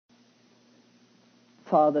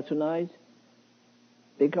Father tonight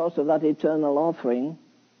because of that eternal offering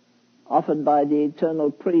offered by the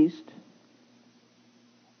eternal priest.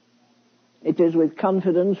 It is with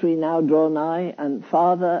confidence we now draw nigh and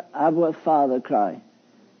Father, our Father cry.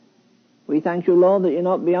 We thank you, Lord, that you're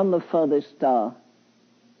not beyond the furthest star.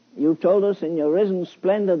 You've told us in your risen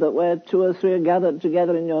splendor that where 2 or 3 are gathered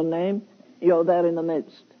together in your name, you're there in the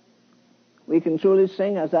midst. We can truly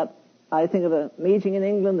sing as that, I think of a meeting in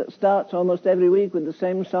England that starts almost every week with the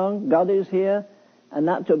same song, God is here, and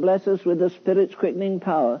that to bless us with the Spirit's quickening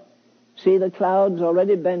power. See the clouds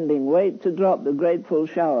already bending, wait to drop the grateful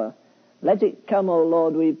shower. Let it come, O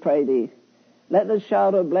Lord, we pray thee. Let the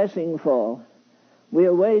shower of blessing fall. We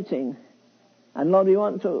are waiting, and Lord, we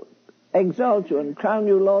want to exalt you and crown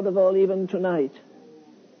you Lord of all even tonight.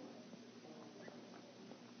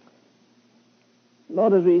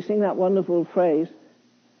 Lord, as we sing that wonderful phrase,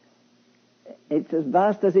 it's as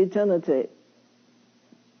vast as eternity.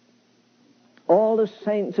 All the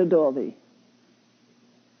saints adore thee.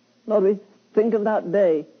 Lord, we think of that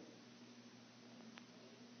day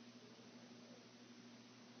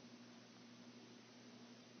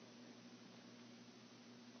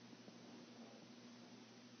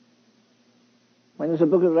when, as the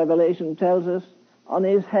book of Revelation tells us, on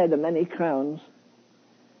his head are many crowns.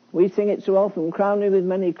 We sing it so often, crown you with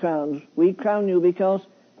many crowns. We crown you because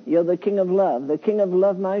you're the King of love. The King of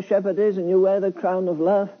love my shepherd is, and you wear the crown of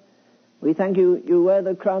love. We thank you, you wear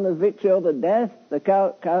the crown of victory over death, the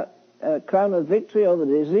crown of victory over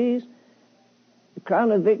disease, the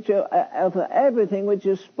crown of victory over everything which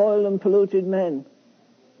has spoiled and polluted men.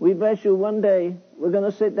 We bless you. One day we're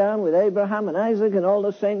going to sit down with Abraham and Isaac and all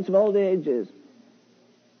the saints of all the ages.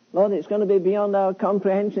 Lord, it's going to be beyond our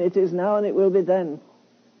comprehension. It is now and it will be then.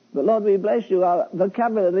 But Lord, we bless you. Our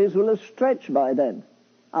vocabularies will have stretched by then.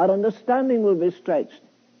 Our understanding will be stretched.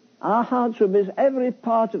 Our hearts will be, every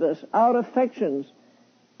part of us, our affections,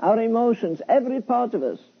 our emotions, every part of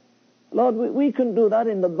us. Lord, we couldn't do that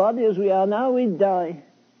in the body as we are now. We'd die.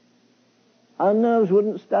 Our nerves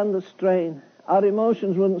wouldn't stand the strain. Our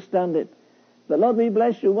emotions wouldn't stand it. But Lord, we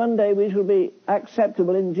bless you. One day we shall be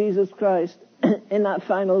acceptable in Jesus Christ in that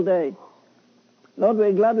final day. Lord,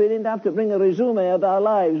 we're glad we didn't have to bring a resume of our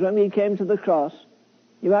lives when we came to the cross.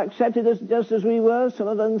 You accepted us just as we were, some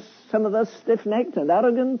of us stiff-necked and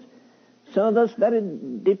arrogant, some of us very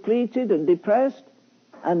depleted and depressed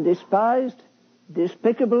and despised,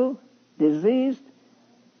 despicable, diseased,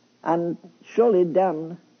 and surely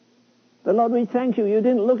damned. But Lord, we thank you. You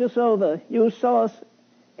didn't look us over. You saw us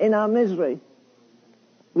in our misery.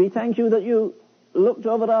 We thank you that you looked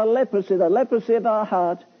over our leprosy, the leprosy of our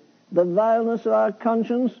heart, the vileness of our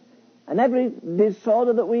conscience, and every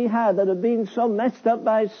disorder that we had that had been so messed up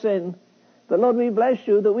by sin. But Lord, we bless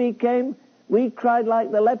you that we came, we cried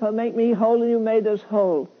like the leper, make me whole, and you made us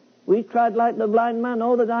whole. We cried like the blind man,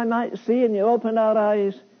 oh, that I might see, and you opened our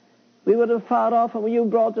eyes. We were far off, and you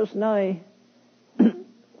brought us nigh.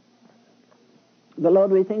 But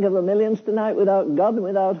Lord, we think of the millions tonight without God and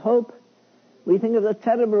without hope. We think of the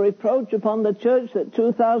terrible reproach upon the church that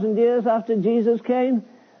 2,000 years after Jesus came,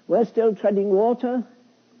 we're still treading water.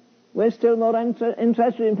 We're still more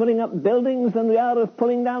interested in putting up buildings than we are of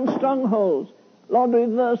pulling down strongholds. Lord,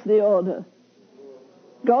 reverse the order.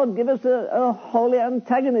 God, give us a holy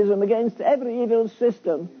antagonism against every evil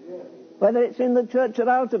system, whether it's in the church or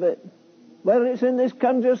out of it, whether it's in this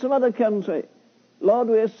country or some other country. Lord,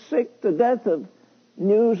 we're sick to death of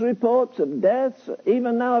news reports of deaths,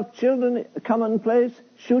 even now of children commonplace,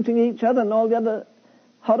 shooting each other and all the other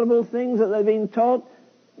horrible things that they've been taught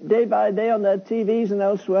day by day on their TVs and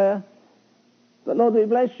elsewhere. But Lord, we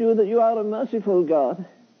bless you that you are a merciful God.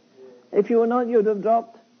 If you were not, you'd have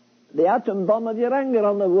dropped the atom bomb of your anger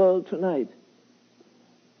on the world tonight.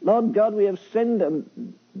 Lord God, we have sinned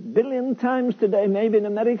 1 billion times today. Maybe in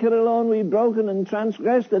America alone we've broken and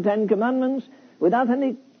transgressed the 10 Commandments without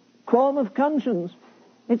any qualm of conscience.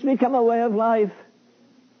 It's become a way of life.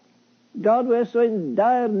 God, we're so in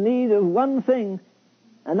dire need of one thing,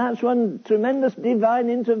 and that's one tremendous divine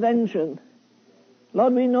intervention.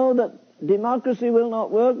 Lord, we know that democracy will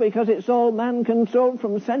not work because it's all man-controlled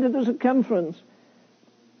from center to circumference.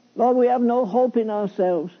 Lord, we have no hope in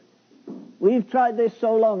ourselves. We've tried this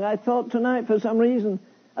so long. I thought tonight, for some reason,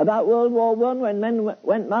 about World War I when men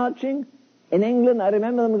went marching. In England, I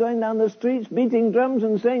remember them going down the streets, beating drums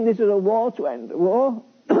and saying this is a war to end war.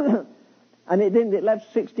 And it didn't. It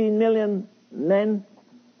left 16 million men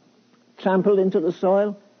trampled into the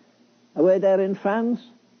soil away there in France.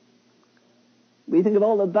 We think of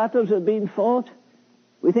all the battles that have been fought.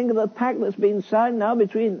 We think of the pact that's been signed now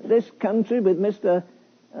between this country with Mr.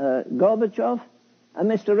 Gorbachev And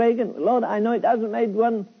Mr. Reagan, Lord, I know it hasn't made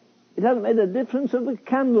a difference of a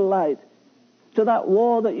candlelight to that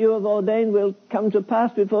war that you have ordained will come to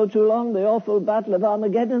pass before too long, the awful battle of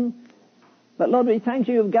Armageddon. But Lord, we thank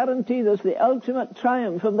you, you've guaranteed us the ultimate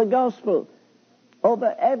triumph of the gospel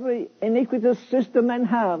over every iniquitous system men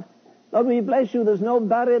have. Lord, we bless you, there's no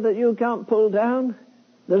barrier that you can't pull down.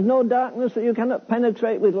 There's no darkness that you cannot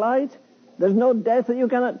penetrate with light. There's no death that you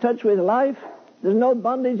cannot touch with life. There's no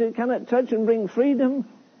bondage that you cannot touch and bring freedom.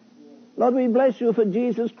 Lord, we bless you for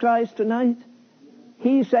Jesus Christ tonight.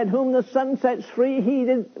 He said, whom the Son sets free, he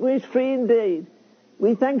is free indeed.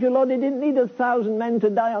 We thank you, Lord, he didn't need 1,000 men to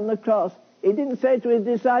die on the cross. He didn't say to his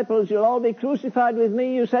disciples, you'll all be crucified with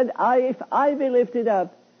me. You said, if I be lifted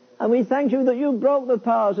up. And we thank you that you broke the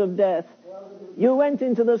powers of death. You went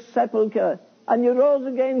into the sepulchre and you rose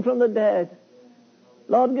again from the dead.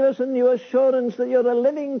 Lord, give us a new assurance that you're a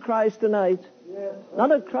living Christ tonight. Yes.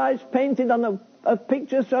 Not a Christ painted on a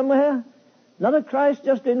picture somewhere. Not a Christ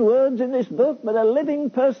just in words in this book, but a living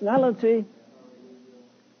personality.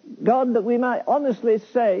 God, that we might honestly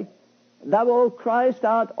say, thou, O Christ,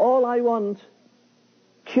 art all I want.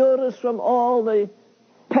 Cure us from all the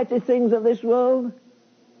petty things of this world.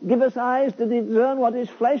 Give us eyes to discern what is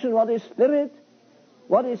flesh and what is spirit,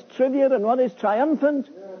 what is trivial and what is triumphant,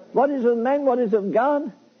 what is of men, what is of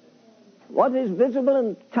God, what is visible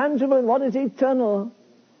and tangible and what is eternal.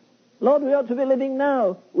 Lord, we ought to be living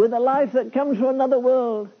now with a life that comes from another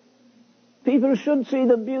world. People should see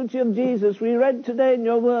the beauty of Jesus. We read today in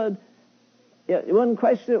your word,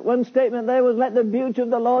 one statement there was, let the beauty of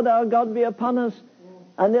the Lord our God be upon us.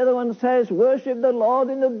 And the other one says, worship the Lord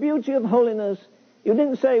in the beauty of holiness. You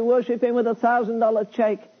didn't say worship him with $1,000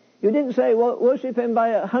 check. You didn't say worship him by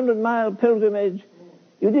 100-mile pilgrimage.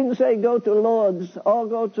 You didn't say go to Lourdes or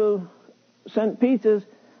go to St. Peter's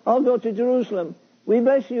or go to Jerusalem. We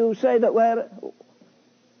bless you, say that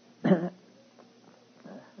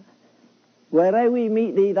wherever we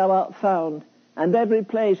meet thee thou art found, and every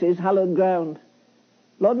place is hallowed ground.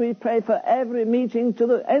 Lord, we pray for every meeting to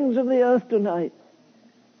the ends of the earth tonight.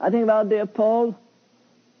 I think of our dear Paul.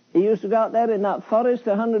 He used to go out there in that forest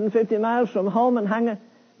 150 miles from home and hang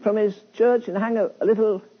from his church and hang a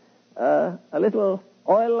little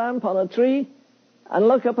oil lamp on a tree and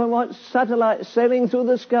look up and watch satellites sailing through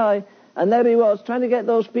the sky. And there he was, trying to get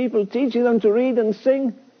those people, teaching them to read and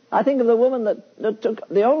sing. I think of the woman that took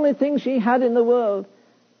the only thing she had in the world,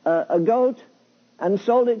 a goat, and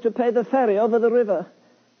sold it to pay the ferry over the river,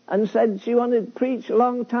 and said she wanted to preach a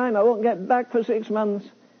long time. I won't get back for 6 months.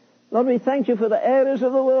 Lord, we thank you for the areas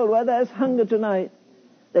of the world where there's hunger tonight.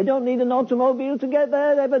 They don't need an automobile to get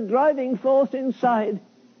there. They have a driving force inside.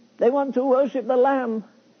 They want to worship the Lamb.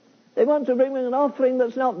 They want to bring an offering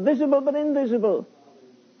that's not visible but invisible.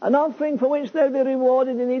 An offering for which they'll be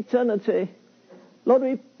rewarded in eternity. Lord,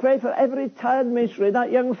 we pray for every tired missionary,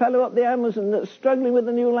 that young fellow up the Amazon that's struggling with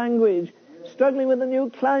the new language, struggling with the new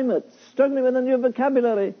climate, struggling with the new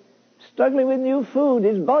vocabulary, struggling with new food.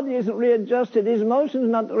 His body isn't readjusted. His emotions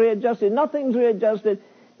not readjusted. Nothing's readjusted.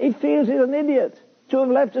 He feels he's an idiot to have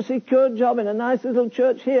left a secure job in a nice little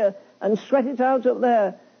church here and sweat it out up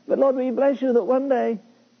there. But Lord, we bless you that one day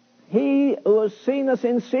he who has seen us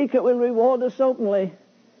in secret will reward us openly.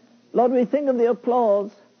 Lord, we think of the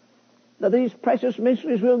applause that these precious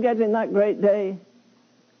missionaries will get in that great day,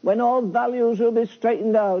 when all values will be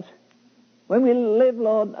straightened out, when we live,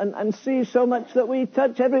 Lord, and see so much that we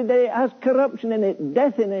touch every day has corruption in it,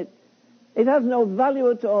 death in it. It has no value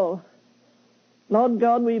at all. Lord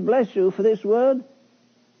God, we bless you for this word,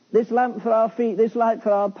 this lamp for our feet, this light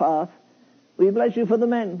for our path. We bless you for the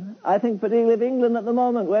men. I think particularly of England at the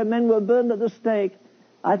moment, where men were burned at the stake.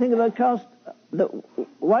 I think of the cost that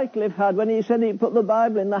Wycliffe had when he said he put the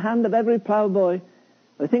Bible in the hand of every ploughboy.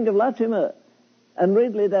 I think of Latimer and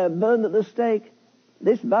Ridley there, burned at the stake.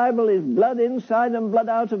 This Bible is blood inside and blood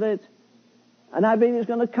out of it. And I believe it's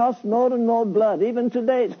going to cost more and more blood. Even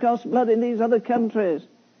today it's cost blood in these other countries.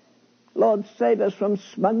 Lord, save us from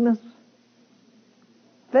smugness.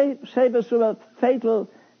 Save us from a fatal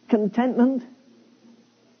contentment.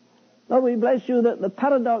 Lord, we bless you that the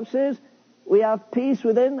paradox is we have peace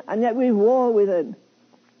within, and yet we've war within.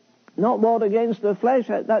 Not war against the flesh,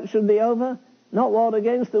 that should be over. Not war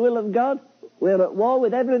against the will of God. We're at war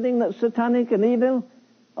with everything that's satanic and evil,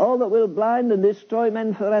 all that will blind and destroy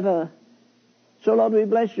men forever. So, Lord, we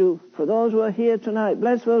bless you for those who are here tonight.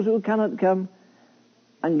 Bless those who cannot come,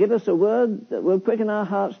 and give us a word that will quicken our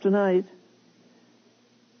hearts tonight.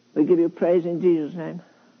 We give you praise in Jesus' name.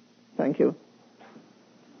 Thank you.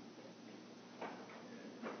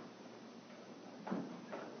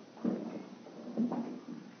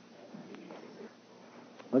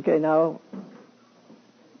 Okay, now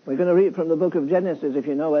We're going to read from the book of Genesis, if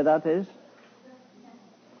you know where that is.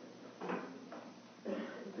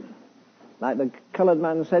 Like the coloured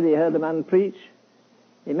man said, he heard a man preach.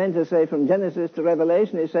 He meant to say from Genesis to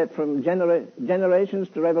Revelation. He said from generations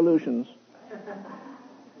to revolutions.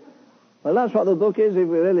 Well, that's what the book is, if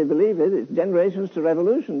we really believe it. It's generations to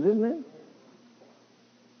revolutions, isn't it?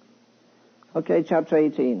 Okay, chapter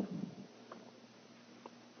 18.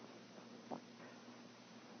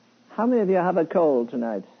 How many of you have a cold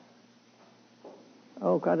tonight?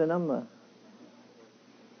 Oh, quite a number.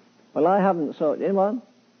 Well, I haven't, so, you know what?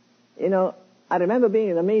 You know, I remember being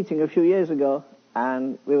in a meeting a few years ago,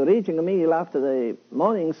 and we were eating a meal after the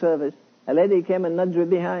morning service. A lady came and nudged me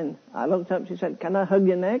behind. I looked up, she said, "Can I hug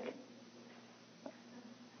your neck?"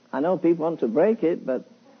 I know people want to break it, but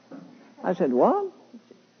I said, "What?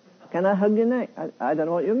 Can I hug your neck?" I don't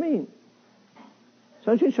know what you mean.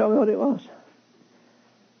 So she showed me what it was.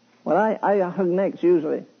 Well, I hug necks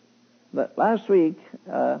usually. But last week,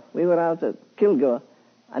 we were out at Kilgore,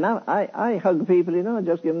 and I hug people, you know, I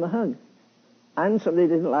just give them a hug. And somebody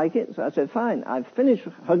didn't like it, so I said, fine, I've finished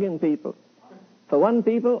hugging people. For one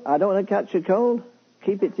people, I don't want to catch a cold,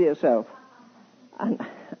 keep it to yourself. And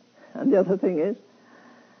the other thing is,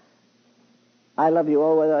 I love you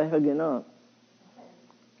all whether I hug you or not.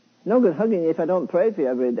 No good hugging you if I don't pray for you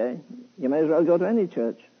every day. You may as well go to any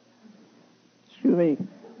church. Excuse me.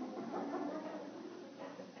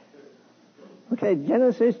 Okay,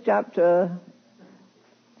 Genesis chapter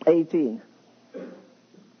 18.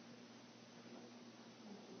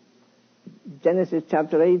 Genesis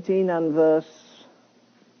chapter 18 and verse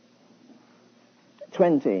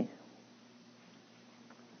 20.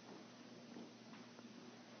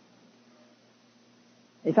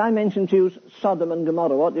 If I mention to you Sodom and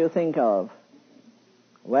Gomorrah, what do you think of?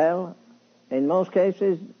 Well, in most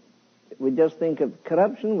cases, we just think of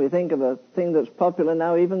corruption. We think of a thing that's popular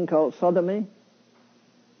now even called sodomy.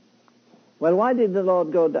 Well, why did the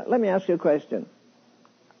Lord go down? Let me ask you a question.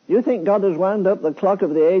 Do you think God has wound up the clock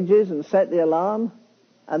of the ages and set the alarm,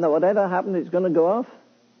 and that whatever happened, it's going to go off?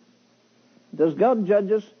 Does God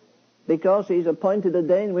judge us because he's appointed a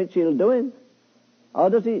day in which he'll do it? Or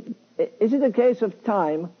does he... Is it a case of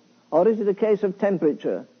time, or is it a case of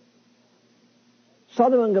temperature?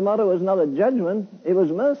 Sodom and Gomorrah was not a judgment, it was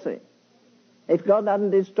mercy. If God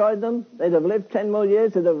hadn't destroyed them, they'd have lived 10 more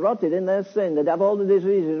years, they'd have rotted in their sin, they'd have all the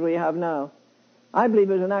diseases we have now. I believe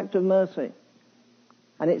it was an act of mercy.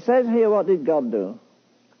 And it says here, what did God do?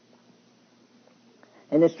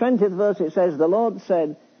 In this 20th verse it says, the Lord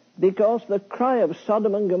said, because the cry of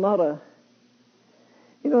Sodom and Gomorrah...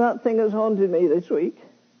 You know, that thing has haunted me this week.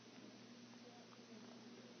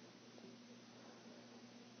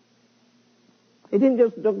 He didn't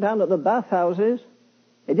just look down at the bathhouses.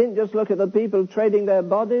 He didn't just look at the people trading their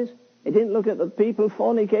bodies. He didn't look at the people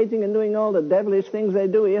fornicating and doing all the devilish things they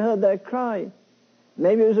do. He heard their cry.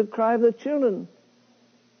 Maybe it was a cry of the children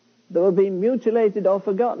that were being mutilated or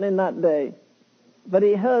forgotten in that day. But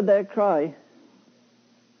he heard their cry.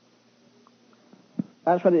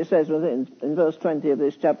 That's what it says in verse 20 of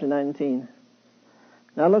this chapter 19.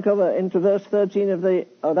 Now look over into verse 13 of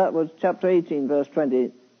that was chapter 18, verse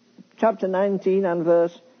 20. Chapter 19 and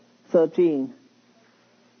verse 13.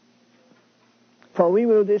 For we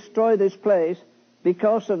will destroy this place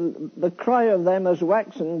because of the cry of them has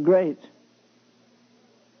waxen great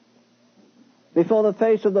before the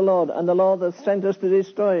face of the Lord, and the Lord hath sent us to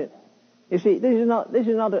destroy it. You see, this is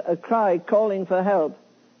not a cry calling for help.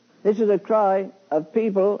 This is a cry of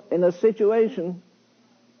people in a situation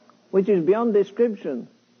which is beyond description.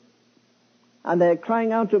 And they're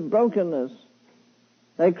crying out of brokenness.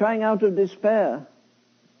 They're crying out of despair.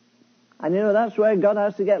 And you know, that's where God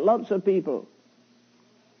has to get lots of people.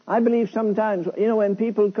 I believe sometimes, you know, when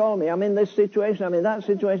people call me, I'm in this situation, I'm in that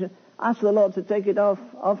situation, ask the Lord to take it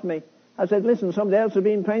off me. I said, listen, somebody else has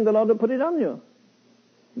been praying the Lord to put it on you.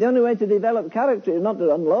 The only way to develop character is not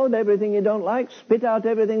to unload everything you don't like, spit out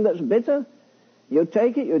everything that's bitter. You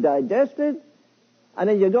take it, you digest it, and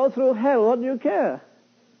then you go through hell. What do you care?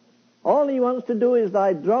 All he wants to do is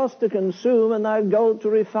thy dross to consume and thy gold to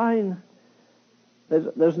refine.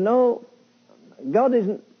 There's no... God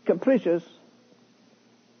isn't capricious.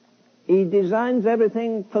 He designs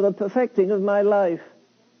everything for the perfecting of my life,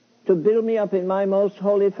 to build me up in my most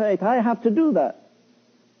holy faith. I have to do that.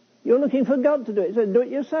 You're looking for God to do it. He said, do it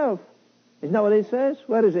yourself. Isn't that what he says?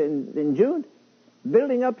 Where is it? In Jude?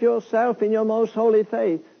 Building up yourself in your most holy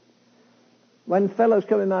faith. When fellows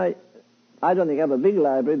come in I don't think I have a big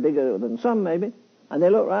library, bigger than some maybe, and they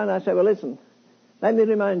look around and I say, well listen, let me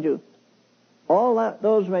remind you,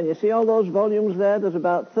 those men, you see all those volumes there, there's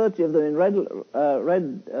about 30 of them in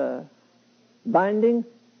red binding.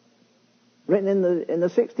 written in the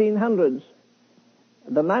 1600s.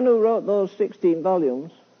 The man who wrote those 16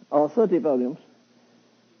 volumes, or 30 volumes,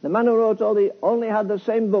 the man who wrote only had the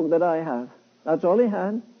same book that I have. That's all he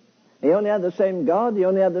had. He only had the same God. He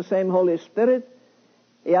only had the same Holy Spirit.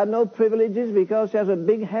 He had no privileges because he has a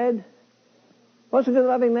big head. What's the good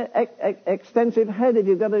of having an extensive head if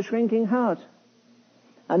you've got a shrinking heart?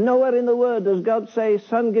 And nowhere in the Word does God say,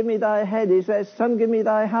 Son, give me thy head. He says, Son, give me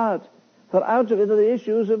thy heart. For out of it are the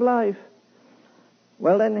issues of life.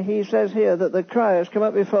 Well, then he says here that the cry has come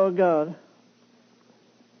up before God.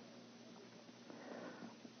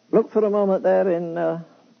 Look for a moment there in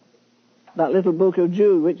that little book of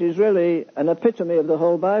Jude, which is really an epitome of the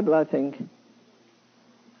whole Bible, I think.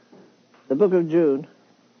 The book of Jude.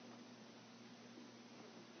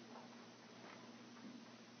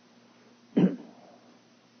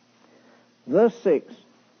 Verse 6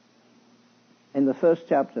 in the first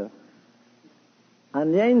chapter.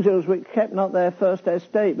 And the angels which kept not their first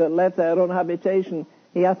estate, but left their own habitation,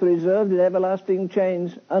 he hath reserved in everlasting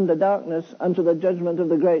chains under darkness unto the judgment of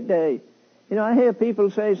the great day. You know, I hear people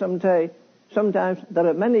say sometimes there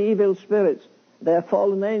are many evil spirits. They're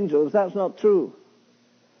fallen angels. That's not true.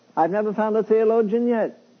 I've never found a theologian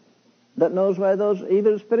yet that knows where those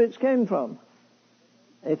evil spirits came from.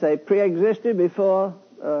 If they pre-existed before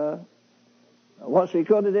what's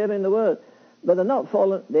recorded here in the Word. But they're not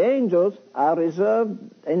fallen. The angels are reserved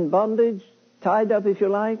in bondage, tied up if you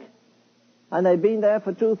like, and they've been there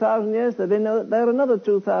for 2,000 years. They've been there another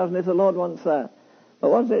 2,000 if the Lord wants that. But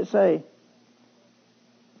what does it say?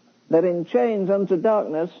 They're in chains unto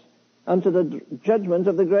darkness, unto the judgment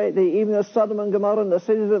of the great day, even as Sodom and Gomorrah and the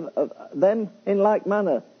cities of them in like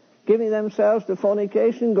manner, giving themselves to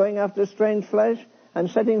fornication, going after strange flesh, and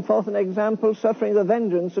setting forth an example, suffering the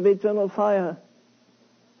vengeance of eternal fire.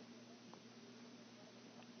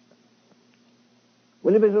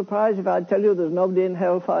 Will you be surprised if I tell you there's nobody in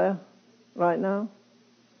hellfire right now?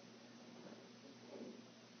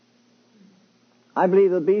 I believe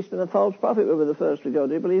the beast and the false prophet will be the first to go.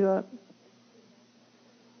 Do you believe that?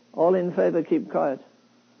 All in favor, keep quiet.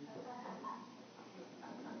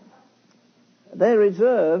 They're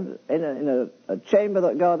reserved in a chamber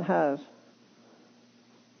that God has.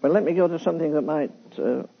 Well, let me go to something that might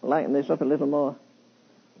lighten this up a little more.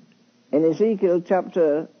 In Ezekiel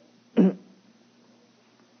chapter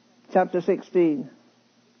 16.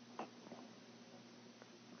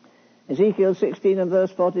 Ezekiel 16 and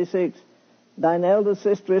verse 46. Thine elder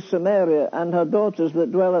sister is Samaria, and her daughters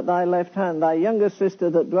that dwell at thy left hand. Thy younger sister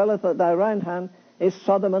that dwelleth at thy right hand is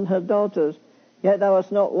Sodom and her daughters. Yet thou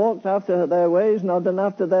hast not walked after their ways, nor done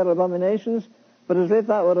after their abominations, but as if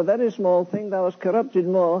that were a very small thing, thou hast corrupted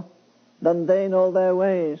more than they in all their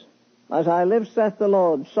ways. As I live, saith the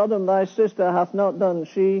Lord, Sodom thy sister hath not done,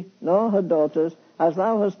 she nor her daughters, as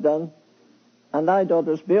thou hast done, and thy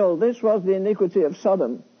daughters. Behold, this was the iniquity of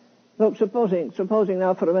Sodom. Look, supposing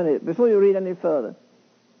now for a minute, before you read any further,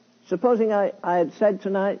 supposing I had said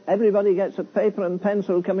tonight, everybody gets a paper and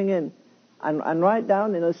pencil coming in, and write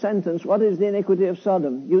down in a sentence, what is the iniquity of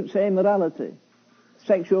Sodom? You'd say immorality,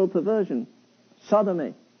 sexual perversion,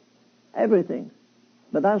 sodomy, everything.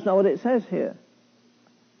 But that's not what it says here.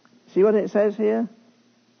 See what it says here?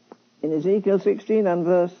 In Ezekiel 16 and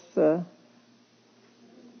verse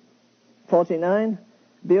 49.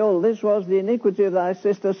 Behold, this was the iniquity of thy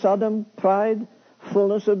sister Sodom, pride,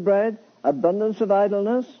 fullness of bread, abundance of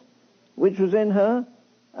idleness, which was in her.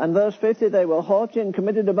 And verse 50, they were haughty and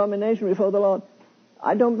committed abomination before the Lord.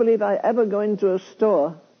 I don't believe I ever go into a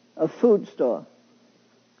store, a food store,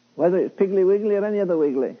 whether it's Piggly Wiggly or any other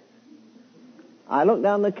Wiggly. I look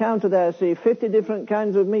down the counter there, I see 50 different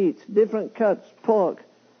kinds of meat, different cuts, pork,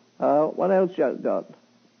 what else you got?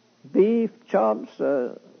 Beef, chops,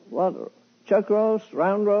 chuck roast,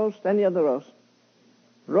 round roast, any other roast.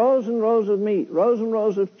 Rows and rows of meat, rows and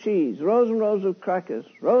rows of cheese, rows and rows of crackers,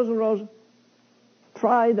 rows and rows of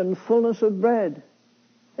pride and fullness of bread.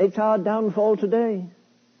 It's our downfall today.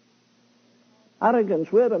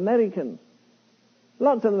 Arrogance, we're Americans.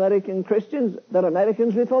 Lots of American Christians, they're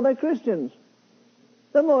Americans before they're Christians.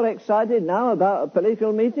 They're more excited now about a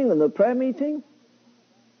political meeting than the prayer meeting.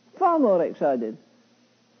 Far more excited.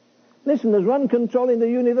 Listen, there's one controlling the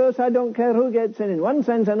universe. I don't care who gets in. In one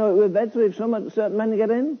sense, I know it would be better if certain men get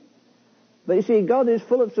in. But you see, God is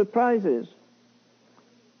full of surprises.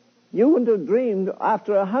 You wouldn't have dreamed,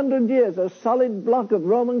 after 100 years, a solid block of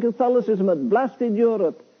Roman Catholicism had blasted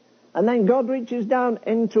Europe. And then God reaches down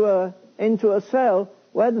into a cell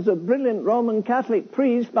where there's a brilliant Roman Catholic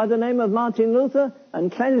priest by the name of Martin Luther,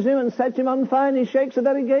 and cleanses him and sets him on fire, and he shakes the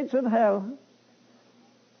very gates of hell.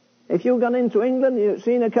 If you've gone into England, you've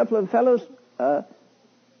seen a couple of fellows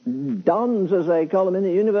dons, as they call them in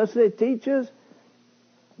the university, teachers.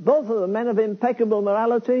 Both of them men of impeccable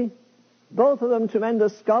morality. Both of them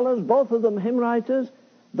tremendous scholars. Both of them hymn writers.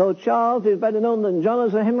 Though Charles is better known than John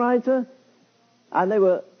as a hymn writer. And they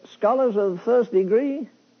were scholars of the first degree.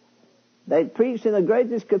 They'd preached in the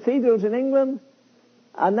greatest cathedrals in England.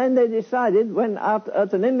 And then they decided, when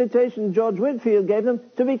at an invitation George Whitefield gave them,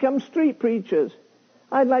 to become street preachers.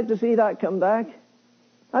 I'd like to see that come back.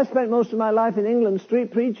 I spent most of my life in England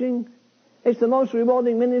street preaching. It's the most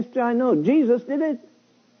rewarding ministry I know. Jesus did it.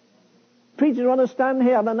 Preachers want to stand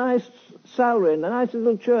here, have a nice salary in a nice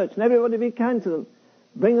little church, and everybody be kind to them.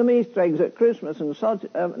 Bring them Easter eggs at Christmas and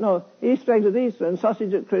Easter eggs at Easter and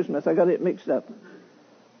sausage at Christmas. I got it mixed up.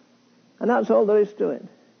 And that's all there is to it.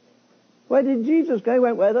 Where did Jesus go? He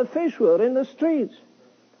went where the fish were, in the streets.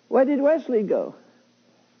 Where did Wesley go?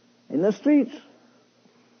 In the streets.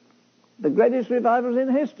 The greatest revivals in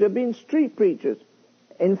history have been street preachers.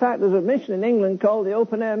 In fact, there's a mission in England called the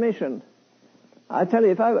Open Air Mission. I tell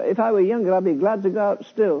you, if I were younger, I'd be glad to go out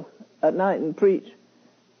still at night and preach.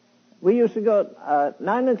 We used to go at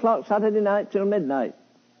 9 o'clock Saturday night till midnight.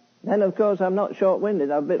 Then, of course, I'm not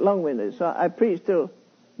short-winded, I'm a bit long-winded. So I preached till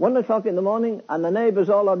 1 o'clock in the morning, and the neighbours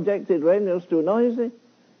all objected, radio's too noisy.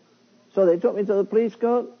 So they took me to the police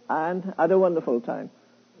court, and I had a wonderful time.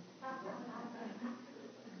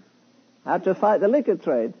 I had to fight the liquor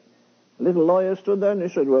trade. A little lawyer stood there and he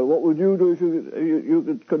said, well, what would you do if you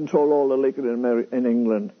could control all the liquor in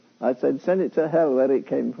England? I said, send it to hell where it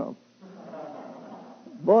came from.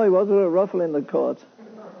 Boy, was there a ruffle in the court.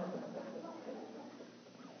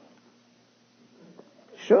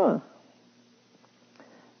 Sure.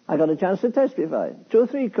 I got a chance to testify. 2 or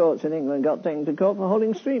 3 courts in England got taken to court for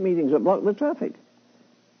holding street meetings that blocked the traffic.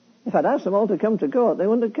 If I'd asked them all to come to court, they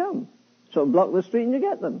wouldn't have come. So block the street and you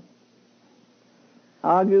get them.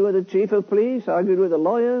 Argued with the chief of police, argued with the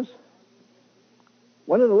lawyers.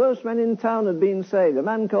 One of the worst men in town had been saved, a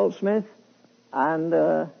man called Smith,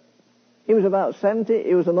 and he was about 70.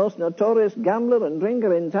 He was the most notorious gambler and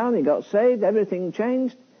drinker in town. He got saved, everything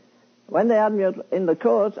changed. When they had me in the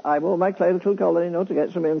court, I wore my clerical collar, to get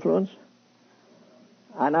some influence.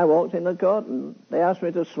 And I walked in the court, and they asked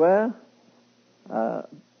me to swear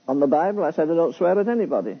on the Bible. I said, I don't swear at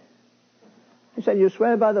anybody. He said, you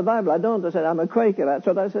swear by the Bible? I don't. I said, I'm a Quaker. That's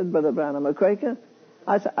what I said, Brother Brown, I'm a Quaker.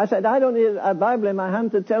 I said, I don't need a Bible in my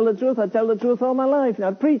hand to tell the truth. I tell the truth all my life, and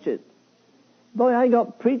I preach it. Boy, I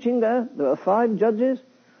got preaching there. There were 5 judges.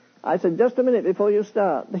 I said, just a minute before you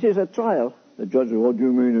start. This is a trial. The judge said, what do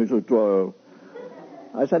you mean it's a trial?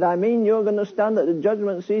 I said, I mean you're going to stand at the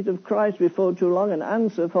judgment seat of Christ before too long and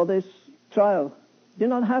answer for this trial. Did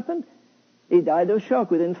not happen? He died of shock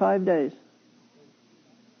within 5 days.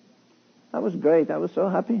 That was great. I was so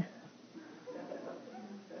happy.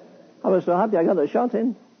 I was so happy I got a shot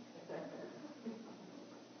in.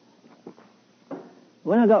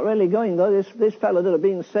 When I got really going, though, this fellow that had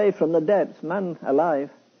been saved from the depths, man alive,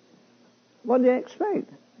 what do you expect?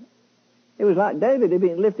 It was like David, he'd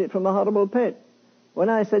been lifted from a horrible pit. When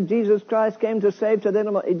I said Jesus Christ came to save to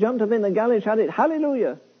the he jumped up in the galley, shouted,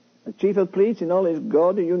 hallelujah! The chief of police in all his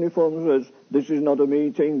gaudy uniform says, this is not a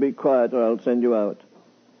meeting, be quiet or I'll send you out.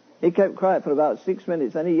 He kept quiet for about 6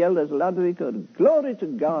 minutes, then he yelled as loud as he could, glory to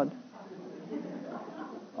God!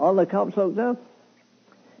 All the cops looked up.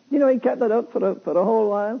 He kept that up for a whole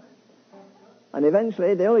while. And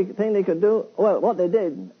eventually, the only thing they could do, well, what they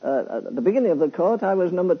did, at the beginning of the court, I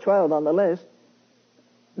was number 12 on the list.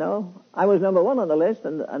 No, I was number 1 on the list,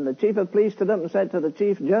 and the chief of police stood up and said to the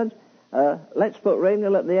chief judge, let's put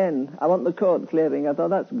Ravenhill at the end. I want the court clearing. I thought,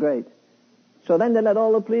 that's great. So then they let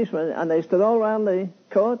all the policemen, and they stood all around the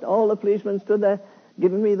court. All the policemen stood there,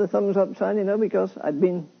 giving me the thumbs up sign, because I'd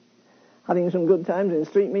been having some good times in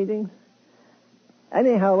street meetings.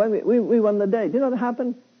 Anyhow, when we won the day, do you know what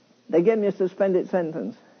happened? They gave me a suspended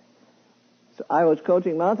sentence. So I was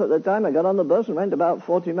coaching Martha at the time. I got on the bus and went about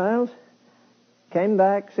 40 miles. Came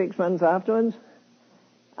back 6 months afterwards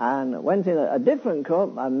and went in a different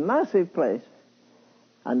court, a massive place.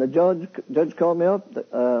 And the judge called me up.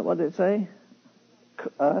 What did it say?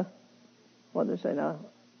 What did it say now?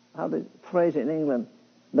 How did it phrase it in England?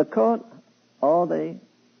 The court or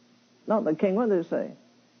not the king, what did it say?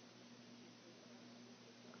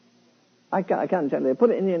 I can't tell you. They put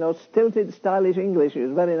it in, stilted, stylish English. It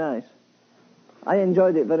was very nice. I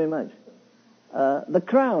enjoyed it very much. The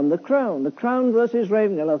Crown versus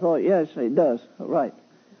Ravenhill. I thought, yes, it does. Right.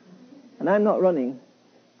 And I'm not running.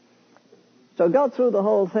 So I got through the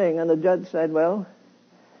whole thing, and the judge said, well,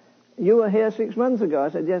 you were here 6 months ago.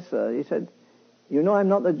 I said, yes, sir. He said, I'm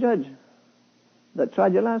not the judge that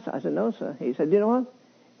tried you last. I said, no, sir. He said, you know what?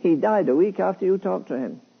 He died a week after you talked to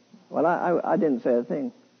him. Well, I didn't say a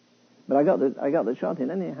thing, but I got the shot in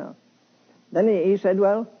anyhow. Then he said,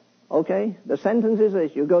 well, okay, the sentence is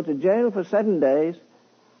this: you go to jail for 7 days,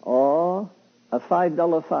 or a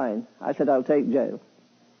 $5 fine. I said, I'll take jail.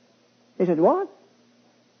 He said, what?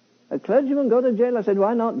 A clergyman go to jail? I said,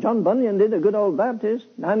 why not? John Bunyan did, a good old Baptist.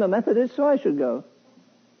 I'm a Methodist, so I should go.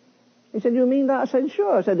 He said, you mean that? I said,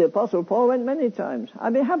 sure. I said, the Apostle Paul went many times.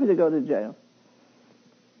 I'd be happy to go to jail.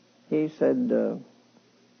 He said,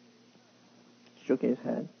 shook his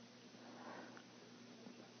head.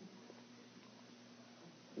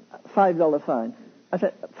 $5 fine. I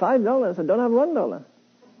said, $5? I don't have $1.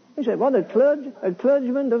 He said, what, a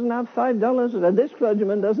clergyman doesn't have $5? I said, this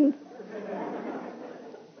clergyman doesn't.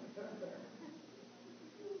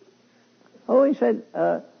 Oh, he said,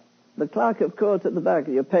 the clerk of court at the back,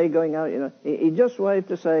 your pay going out, you know, he just waved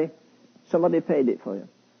to say, somebody paid it for you.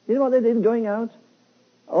 You know what they did going out?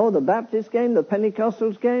 Oh, the Baptist came, the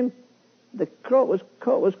Pentecostals came, the court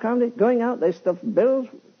was crowded. Going out, they stuffed bills,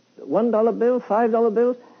 $1 bill, $5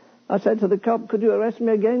 bills. I said to the cop, could you arrest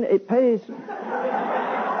me again? It pays.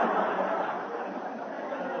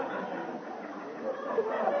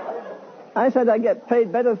 I said I get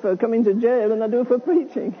paid better for coming to jail than I do for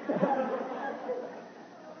preaching.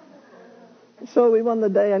 So we won the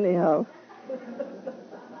day anyhow.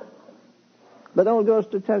 But all goes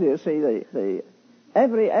to tell you, see,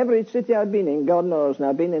 every city I've been in, God knows, and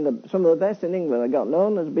I've been in some of the best in England. I got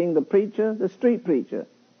known as being the preacher, the street preacher.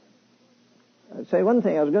 I'd say one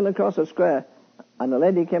thing, I was going to cross a square, and a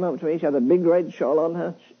lady came up to me, she had a big red shawl on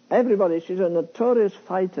her. She's a notorious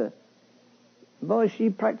fighter. Boy, she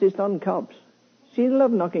practiced on cops. She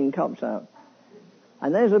loved knocking cops out.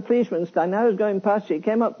 And there's a policeman standing. I was going past. She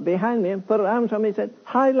came up behind me and put her arms on me and said,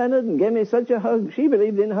 hi, Leonard, and gave me such a hug. She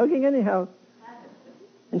believed in hugging anyhow.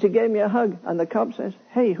 And she gave me a hug. And the cop says,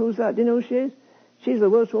 hey, who's that? Do you know who she is? She's the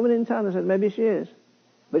worst woman in town. I said, maybe she is.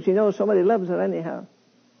 But she knows somebody loves her anyhow.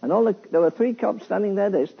 And there were 3 cops standing there.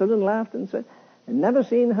 They stood and laughed and said, I've never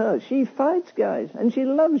seen her. She fights guys. And she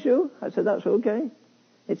loves you. I said, that's okay.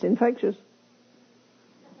 It's infectious.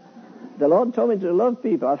 The Lord told me to love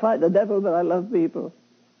people. I fight the devil, but I love people.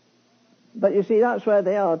 But you see, that's where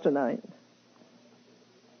they are tonight.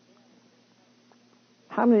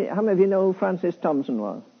 How many of you know who Francis Thompson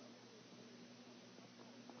was?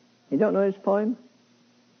 You don't know his poem?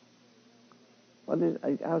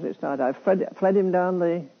 How's it start? I fled him down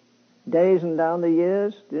the days and down the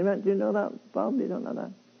years. Do you know that, Bob? You don't know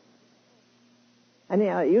that?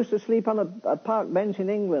 Anyhow, he used to sleep on a park bench in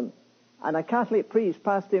England. And a Catholic priest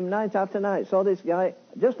passed him night after night, saw this guy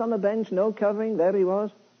just on the bench, no covering, there he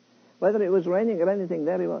was. Whether it was raining or anything,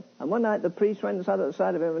 there he was. And one night the priest went and sat at the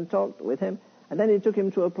side of him and talked with him, and then he took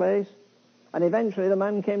him to a place, and eventually the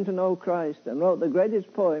man came to know Christ and wrote the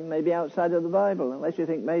greatest poem maybe outside of the Bible, unless you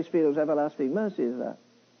think Maysfield's Everlasting Mercy is that.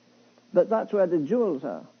 But that's where the jewels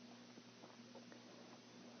are.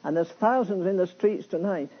 And there's thousands in the streets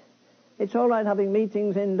tonight. It's all right having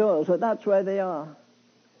meetings indoors, but that's where they are.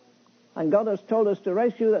 And God has told us to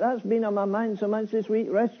rescue that. That's been on my mind so much this week.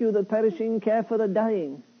 Rescue the perishing, care for the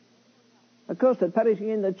dying. Of course, they're perishing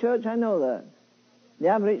in the church, I know that. The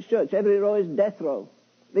average church, every row is death row.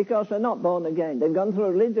 Because they're not born again. They've gone through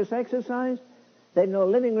a religious exercise. They've no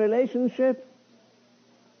living relationship.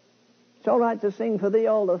 It's all right to sing for thee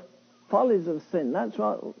all the follies of sin. That's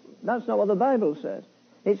not what the Bible says.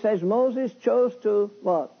 It says Moses chose to,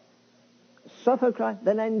 what? Suffer Christ,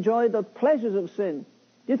 then enjoy the pleasures of sin.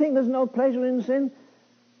 Do you think there's no pleasure in sin?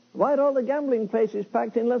 Why are all the gambling places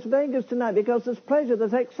packed in Las Vegas tonight? Because there's pleasure,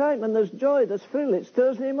 there's excitement, there's joy, there's thrill, it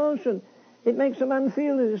stirs the emotion. It makes a man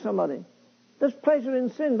feel as if somebody. There's pleasure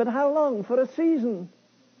in sin, but how long? For a season.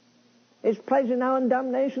 It's pleasure now and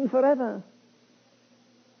damnation forever.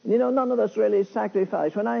 You know, none of us really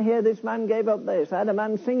sacrifice. When I hear this man gave up this, I had a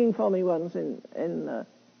man singing for me once in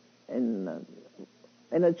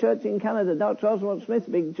a church in Canada, Dr. Oswald Smith's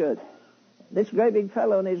big church. This great big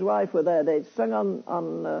fellow and his wife were there. They'd sung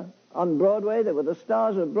on Broadway. They were the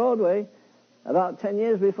stars of Broadway. About 10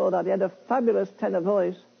 years before that, he had a fabulous tenor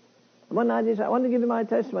voice. And one night he said, I want to give you my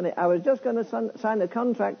testimony. I was just going to sign a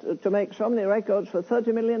contract to make so many records for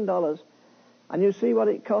 $30 million. And you see what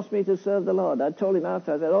it cost me to serve the Lord. I told him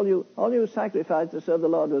after, I said, all you sacrificed to serve the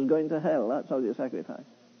Lord was going to hell. That's all you sacrificed.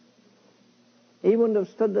 He wouldn't have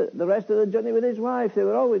stood the rest of the journey with his wife. They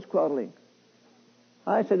were always quarreling.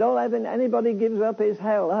 I said, all anybody gives up is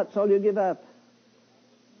hell. That's all you give up.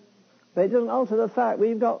 But it doesn't alter the fact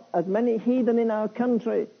we've got as many heathen in our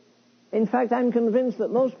country. In fact, I'm convinced that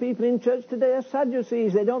most people in church today are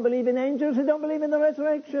Sadducees. They don't believe in angels. They don't believe in the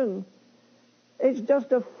resurrection. It's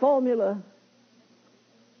just a formula.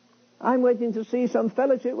 I'm waiting to see some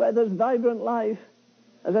fellowship where there's vibrant life.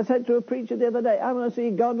 As I said to a preacher the other day, I want to see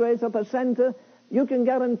God raise up a center. You can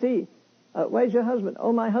guarantee. Where's your husband?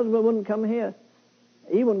 Oh, my husband wouldn't come here.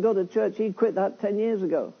 He wouldn't go to church. He quit that 10 years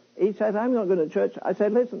ago. He said, I'm not going to church. I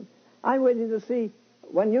said, listen, I'm waiting to see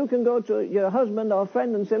when you can go to your husband or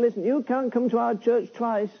friend and say, listen, you can't come to our church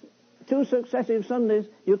twice, 2 successive Sundays.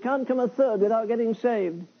 You can't come a third without getting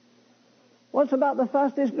saved. What's about the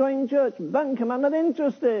fastest growing church? Buncombe, I'm not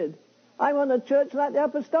interested. I want a church like the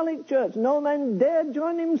Apostolic Church. No man dare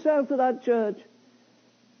join himself to that church.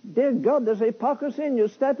 Dear God, there's hypocrisy and you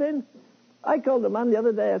step in. I called a man the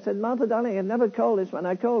other day. I said, Martha, darling, I've never called this man.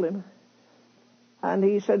 I called him. And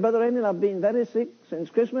he said, Brother Emil, I've been very sick since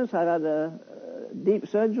Christmas. I've had a deep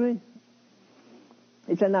surgery.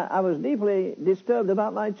 He said, I was deeply disturbed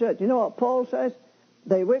about my church. You know what Paul says?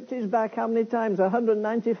 They whipped his back how many times?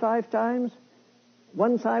 195 times.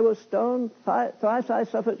 Once I was stoned. Thrice I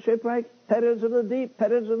suffered shipwreck. Perils of the deep.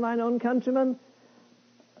 Perils of mine own countrymen.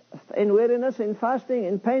 In weariness, in fasting,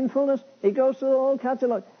 in painfulness. He goes through the whole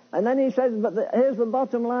catalogue. And then he says, but here's the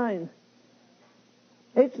bottom line.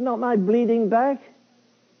 It's not my bleeding back.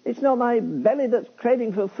 It's not my belly that's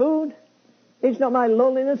craving for food. It's not my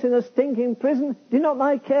loneliness in a stinking prison. Do you know what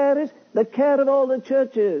my care is? The care of all the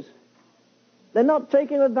churches. They're not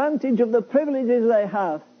taking advantage of the privileges they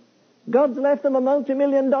have. God's left them a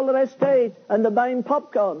multi-million-dollar estate and they're buying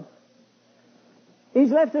popcorn.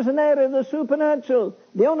 He's left us an area of the supernatural.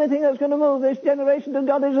 The only thing that's going to move this generation to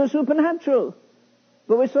God is the supernatural.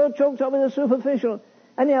 But we're so choked up with the superficial.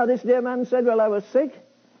 Anyhow, this dear man said, well, I was sick.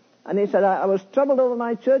 And he said, I was troubled over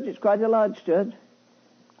my church. It's quite a large church.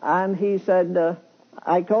 And he said,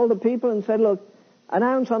 I called the people and said, look,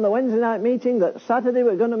 announce on the Wednesday night meeting that Saturday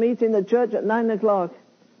we're going to meet in the church at 9 o'clock.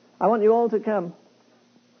 I want you all to come.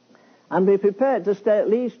 And be prepared to stay at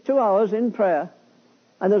least 2 hours in prayer.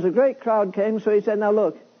 And there's a great crowd came, so he said, now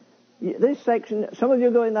look, this section, some of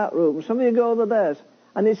you go in that room, some of you go over there.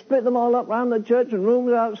 And he split them all up round the church and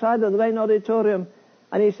rooms outside of the main auditorium.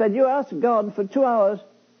 And he said, you ask God for 2 hours,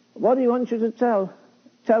 what do you want you to tell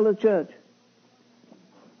the church?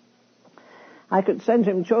 I could sense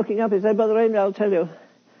him choking up. He said, Brother Amy, I'll tell you.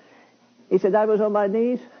 He said, I was on my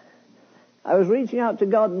knees. I was reaching out to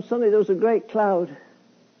God, and suddenly there was a great cloud.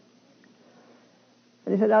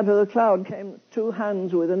 And he said, out of the cloud came 2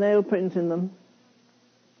 hands with a nail print in them.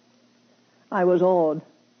 I was awed.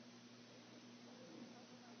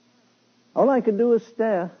 All I could do was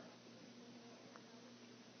stare.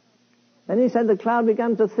 Then he said the cloud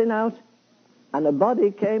began to thin out, and a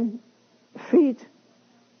body came, feet,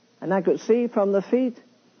 and I could see from the feet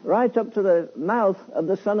right up to the mouth of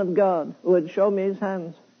the Son of God, who had shown me his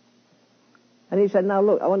hands. And he said, now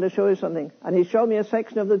look, I want to show you something. And he showed me a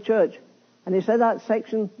section of the church. And he said that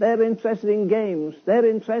section, they're interested in games. They're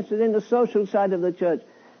interested in the social side of the church.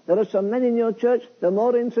 There are some men in your church, they're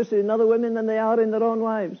more interested in other women than they are in their own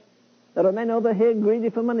wives. There are men over here greedy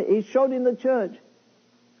for money. He showed in the church.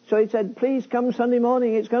 So he said, please come Sunday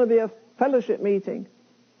morning. It's going to be a fellowship meeting.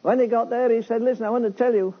 When he got there, he said, listen, I want to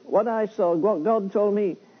tell you what I saw, what God told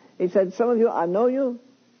me. He said, some of you, I know you.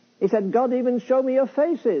 He said, God even showed me your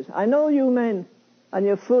faces. I know you men, and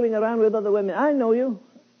you're fooling around with other women. I know you.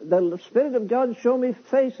 The Spirit of God showed me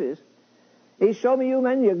faces. He showed me you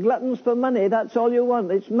men, you're gluttons for money. That's all you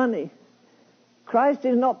want. It's money. Christ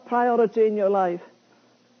is not priority in your life.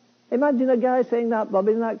 Imagine a guy saying that, Bob.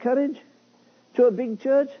 Isn't that courage? To a big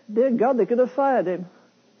church? Dear God, they could have fired him.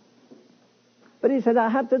 But he said, I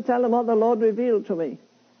had to tell him what the Lord revealed to me,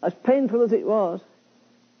 as painful as it was.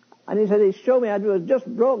 And he said, he showed me I was just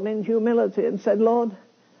broken in humility and said, Lord,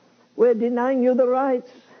 we're denying you the rights.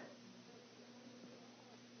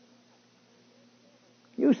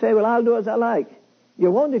 You say, well, I'll do as I like.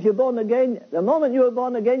 You won't if you're born again. The moment you were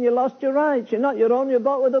born again, you lost your rights. You're not your own, you're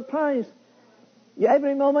bought with a price.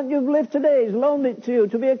 Every moment you've lived today is loaned it to you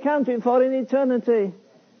to be accounted for in eternity.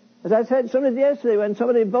 As I said somebody yesterday, when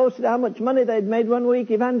somebody boasted how much money they'd made one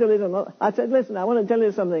week evangelism, I said, listen, I want to tell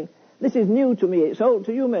you something. This is new to me. It's old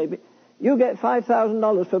to you maybe. You get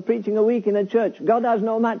 $5,000 for preaching a week in a church. God has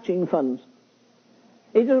no matching funds.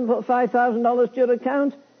 He doesn't put $5,000 to your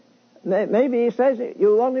account. Maybe he says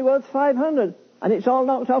you're only worth $500, and it's all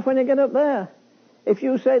knocked off when you get up there. If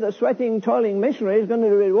you say the sweating, toiling missionary is going to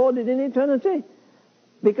be rewarded in eternity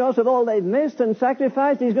because of all they've missed and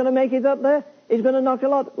sacrificed, he's going to make it up there. He's going to knock a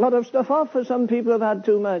lot of stuff off for some people who've had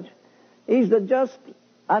too much. He's the just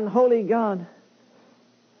and holy God.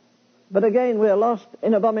 But again, we are lost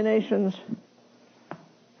in abominations.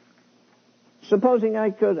 Supposing I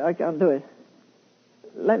can't do it.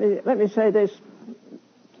 Let me say this.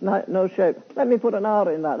 No shape. Let me put an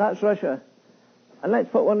R in that. That's Russia. And let's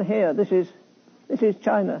put one here. This is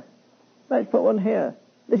China. Let's put one here.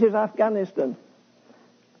 This is Afghanistan.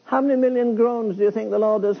 How many million groans do you think the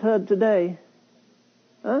Lord has heard today?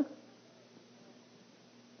 Huh?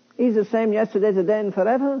 He's the same yesterday, today, and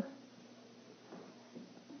forever.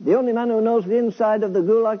 The only man who knows the inside of the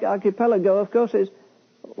Gulag archipelago, of course, is,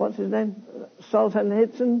 what's his name?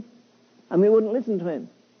 Solzhenitsyn. And we wouldn't listen to him.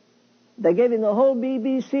 They gave him the whole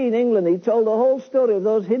BBC in England. He told the whole story of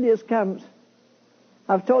those hideous camps.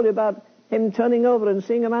 I've told you about him turning over and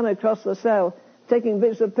seeing a man across the cell, taking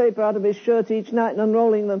bits of paper out of his shirt each night and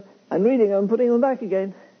unrolling them and reading them and putting them back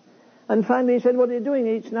again. And finally he said, what are you doing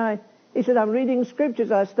each night? He said, I'm reading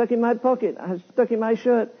scriptures I stuck in my pocket, I stuck in my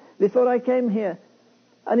shirt before I came here.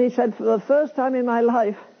 And he said, for the first time in my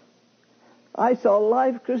life, I saw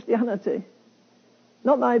live Christianity.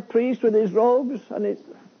 Not my priest with his robes and his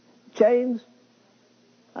chains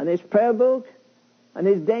and his prayer book and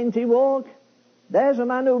his dainty walk. There's a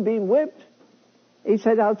man who'd been whipped. He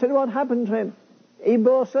said, I'll tell you what happened to him. He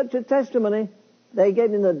bore such a testimony. They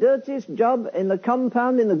gave him the dirtiest job in the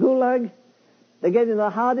compound in the Gulag. They gave him the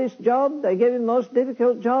hardest job. They gave him the most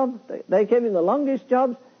difficult job. They gave him the longest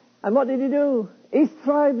jobs. And what did he do? He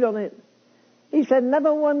thrived on it. He said,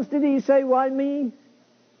 never once did he say, why me?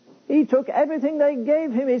 He took everything they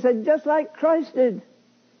gave him. He said, just like Christ did.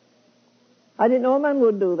 I didn't know a man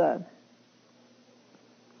would do that.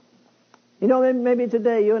 You know, maybe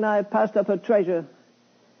today you and I have passed up a treasure.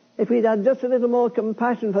 If we'd had just a little more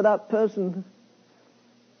compassion for that person.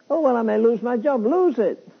 Oh, well, I may lose my job. Lose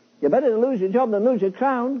it. You're better to lose your job than lose your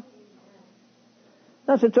crown.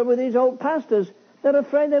 That's the trouble with these old pastors. They're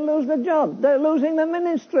afraid they'll lose their job. They're losing their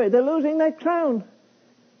ministry. They're losing their crown.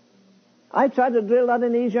 I try to drill that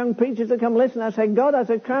in these young preachers that come listen. I say, God has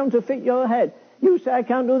a crown to fit your head. You say, I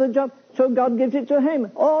can't do the job, so God gives it to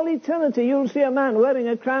him. All eternity you'll see a man wearing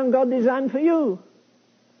a crown God designed for you.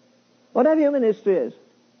 Whatever your ministry is.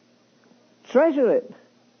 Treasure it.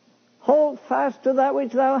 Hold fast to that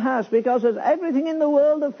which thou hast, because there's everything in the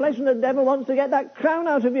world, the flesh and the devil wants to get that crown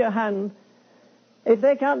out of your hand. If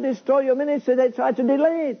they can't destroy your ministry, they try to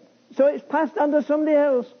delay it. So it's passed on to somebody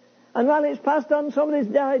else. And while it's passed on, somebody's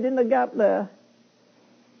died in the gap there.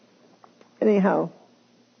 Anyhow,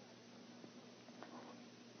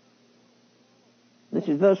 this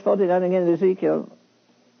is verse 49 again in Ezekiel.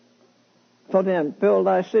 49, behold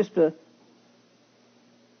thy sister.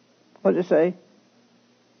 What does it say?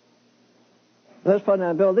 Verse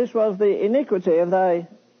 49, behold, this was the iniquity of thy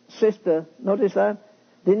sister. Notice that?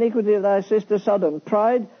 The iniquity of thy sister Sodom.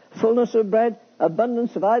 Pride, fullness of bread,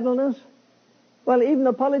 abundance of idleness. Well, even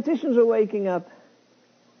the politicians are waking up.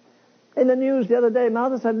 In the news the other day,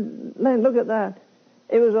 Martha said, Len, look at that.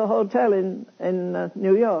 It was a hotel in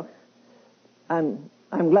New York. And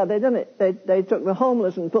I'm glad they done it. They took the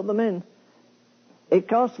homeless and put them in. It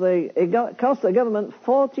cost the government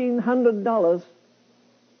 $1,400.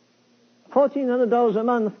 $1,400 a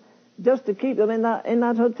month just to keep them in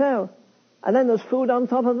that hotel. And then there's food on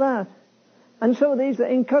top of that. And so these are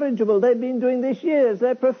incorrigible. They've been doing this years.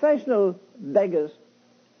 They're professional beggars.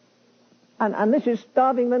 And this is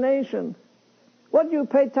starving the nation. What do you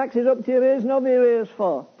pay taxes up to your ears and over your ears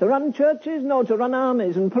for? To run churches? No, to run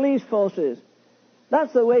armies and police forces.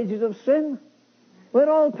 That's the wages of sin. We're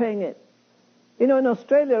all paying it. You know, in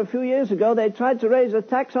Australia a few years ago, they tried to raise a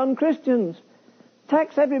tax on Christians.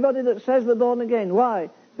 Tax everybody that says they're born again. Why?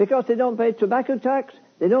 Because they don't pay tobacco tax,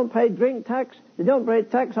 they don't pay drink tax, they don't pay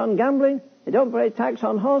tax on gambling, they don't pay tax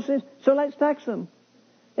on horses, so let's tax them.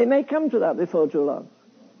 It may come to that before too long.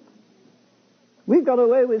 We've got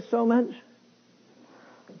away with so much.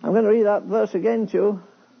 I'm going to read that verse again to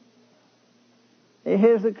you.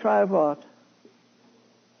 Here's the cry of what?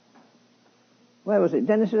 Where was it?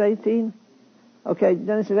 Genesis 18? Okay,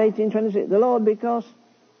 Genesis 18:26. The Lord, because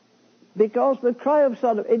the cry of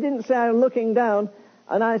Sodom, it didn't say I'm looking down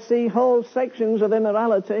and I see whole sections of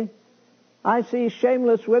immorality. I see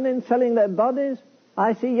shameless women selling their bodies.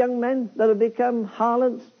 I see young men that have become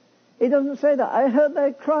harlots. It doesn't say that. I heard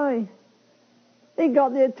their cry. It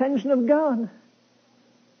got the attention of God.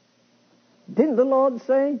 Didn't the Lord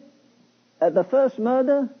say at the first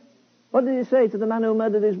murder, what did he say to the man who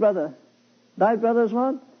murdered his brother? Thy brother's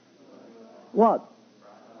what? What?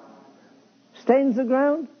 Stains the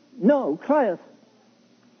ground? No, crieth.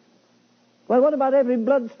 Well, what about every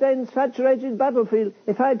blood-stained, saturated battlefield?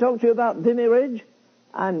 If I talk to you about Vimy Ridge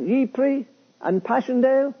and Ypres and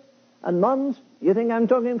Passchendaele and Mons, you think I'm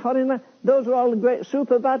talking foreign language? Those were all the great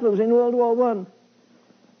super battles in World War I.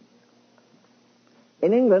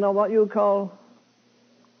 In England, on what do you call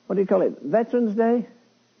it? Veterans Day?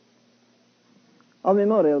 Or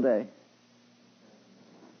Memorial Day?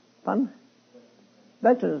 Pardon?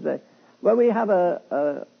 Veterans Day. Well, we have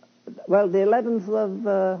the 11th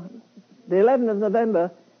of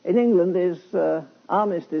November in England is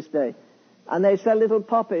Armistice Day, and they sell little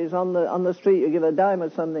poppies on the street. You give a dime or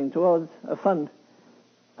something towards a fund.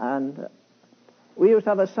 And we used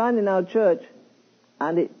to have a sign in our church,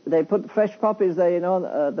 and they put fresh poppies there,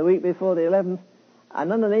 the week before the 11th,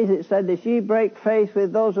 and underneath it said, "If ye break faith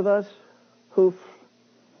with those of us who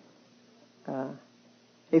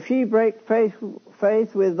if ye break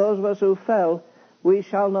faith with those of us who fell, we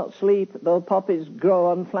shall not sleep, though poppies grow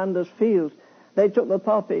on Flanders fields." They took the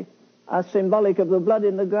poppy as symbolic of the blood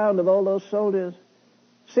in the ground of all those soldiers.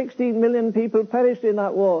 16 million people perished in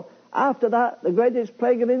that war. After that, the greatest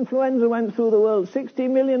plague of influenza went through the world. 60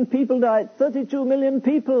 million people died. 32 million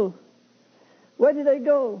people. Where did they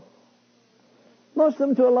go? Most of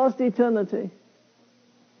them to a lost eternity.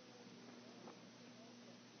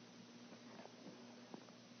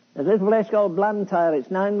 There's a little place called Blantyre.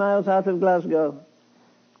 It's 9 miles out of Glasgow.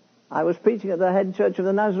 I was preaching at the head church of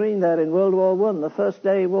the Nazarene there in World War I, the first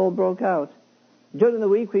day war broke out. During the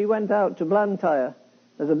week we went out to Blantyre.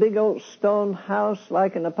 There's a big old stone house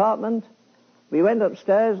like an apartment. We went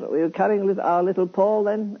upstairs. We were carrying our little Paul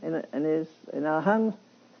then in our hands.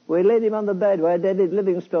 We laid him on the bed where David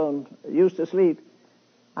Livingstone used to sleep.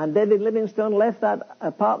 And David Livingstone left that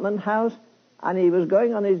apartment house, and he was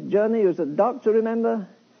going on his journey. He was a doctor, remember?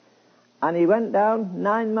 And he went down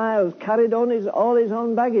 9 miles, carried on all his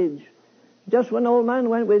own baggage. Just when old man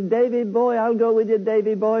went with Davy boy, "I'll go with you,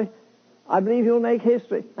 Davy boy. I believe you'll make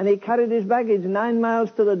history." And he carried his baggage 9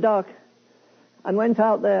 miles to the dock and went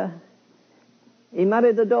out there. He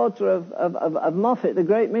married the daughter of Moffat, the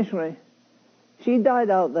great missionary. She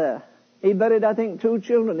died out there. He buried, I think, 2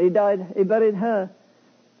 children. He buried her.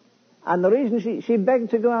 And the reason she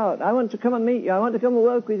begged to go out, "I want to come and meet you. I want to come and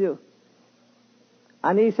work with you."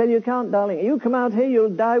 And he said, "You can't, darling. You come out here, you'll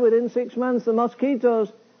die within 6 months. The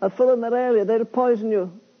mosquitoes are full in that area. They'll poison you."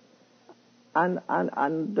 And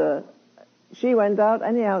she went out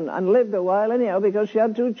anyhow and lived a while anyhow because she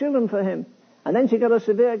had 2 children for him. And then she got a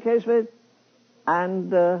severe case of it,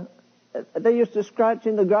 and they used to scratch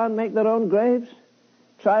in the ground, make their own graves,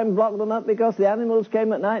 try and block them up because the animals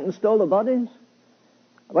came at night and stole the bodies.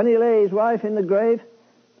 When he lay his wife in the grave,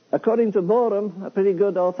 according to Borum, a pretty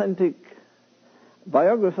good authentic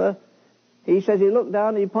biographer, he says he looked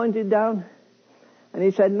down, he pointed down, and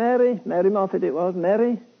he said, Mary Moffat it was,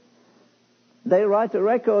 "Mary, they'll write a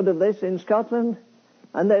record of this in Scotland,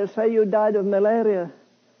 and they'll say you died of malaria."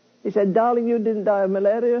 He said, "Darling, you didn't die of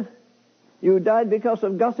malaria. You died because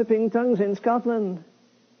of gossiping tongues in Scotland.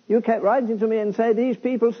 You kept writing to me and say, these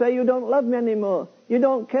people say you don't love me anymore. You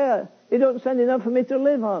don't care. You don't send enough for me to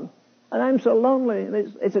live on. And I'm so lonely. And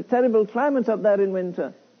it's a terrible climate up there in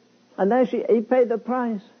winter." And there he paid the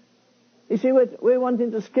price. You see, we're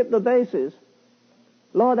wanting to skip the bases.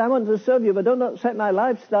 "Lord, I want to serve you, but don't upset my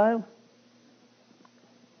lifestyle.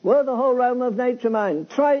 Were the whole realm of nature mine?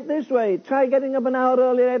 Try it this way. Try getting up an hour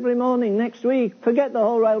earlier every morning next week. Forget the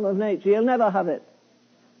whole realm of nature. You'll never have it.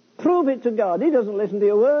 Prove it to God. He doesn't listen to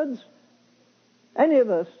your words. Any of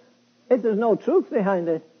us. If there's no truth behind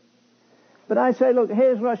it. But I say, look,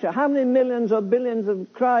 here's Russia. How many millions or billions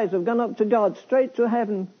of cries have gone up to God, straight to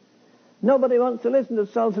heaven? Nobody wants to listen to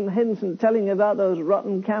Sultan Hinson telling about those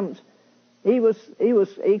rotten camps.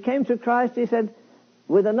 He came to Christ, he said,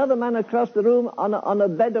 with another man across the room on a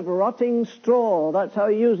bed of rotting straw. That's how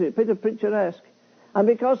he used it, pretty picturesque. And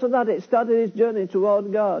because of that, it started his journey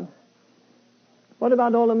toward God. What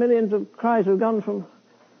about all the millions of cries who've gone from...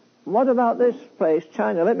 What about this place,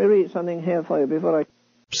 China? Let me read something here for you before I...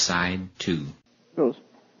 Side 2.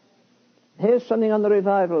 Here's something on the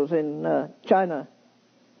revivals in China.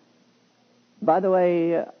 By the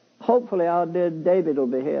way, hopefully our dear David will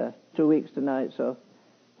be here 2 weeks tonight, so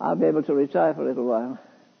I'll be able to retire for a little while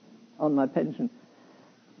on my pension.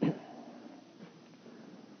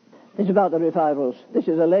 It's about the revivals. This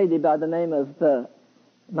is a lady by the name of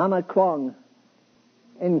Mama Kwong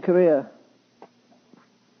in Korea.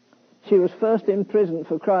 She was first imprisoned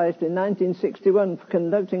for Christ in 1961 for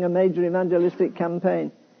conducting a major evangelistic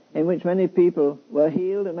campaign in which many people were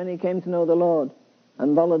healed and many came to know the Lord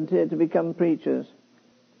and volunteered to become preachers.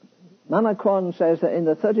 Mama Kwon says that in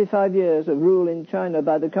the 35 years of rule in China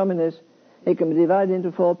by the communists, it can be divided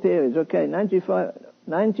into 4 periods. Okay,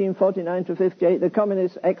 1949 to 58, the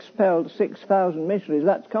communists expelled 6,000 missionaries.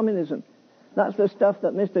 That's communism. That's the stuff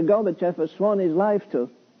that Mr. Gorbachev has sworn his life to.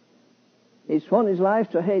 He's sworn his life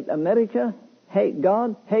to hate America, hate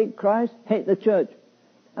God, hate Christ, hate the church.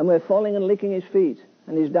 And we're falling and licking his feet,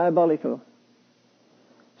 and he's diabolical.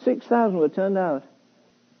 6,000 were turned out.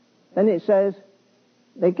 Then it says,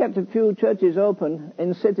 They kept a few churches open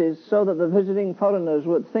in cities so that the visiting foreigners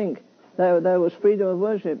would think there was freedom of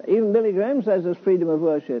worship. Even Billy Graham says there's freedom of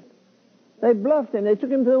worship. They bluffed him. They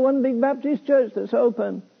took him to the one big Baptist church that's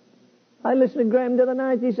open. I listened to Graham the other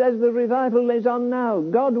night. He says the revival is on now.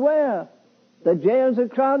 God, where? The jails are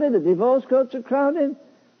crowded. The divorce courts are crowded.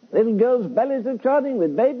 Little girls' bellies are crowding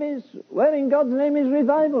with babies. Where in God's name is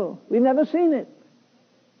revival? We've never seen it.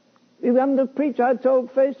 We've come to preach. I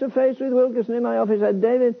talked face to face with Wilkerson in my office. I said,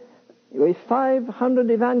 David, with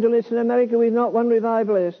 500 evangelists in America, we've not one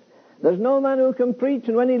revivalist. There's no man who can preach,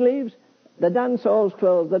 and when he leaves, the dance hall's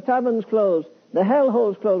closed, the tavern's closed, the hell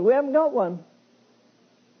hole's closed. We haven't got one.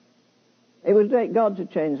 It will take God to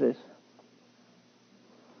change this.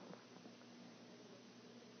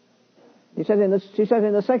 She said in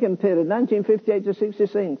the second period, 1958 to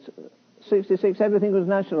 66, everything was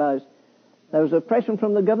nationalized. There was oppression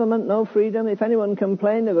from the government, no freedom. If anyone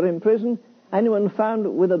complained, they were in prison. Anyone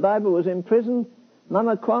found with a Bible was in prison.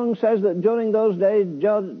 Mama Kwong says that during those days,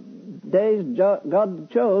 God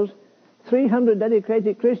chose 300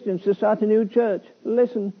 dedicated Christians to start a new church.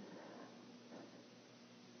 Listen.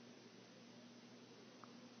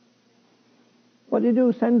 What do you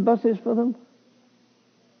do? Send buses for them?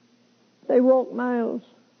 They walk miles.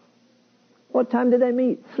 What time did they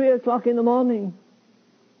meet? 3 o'clock in the morning.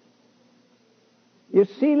 You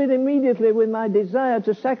seal it immediately with my desire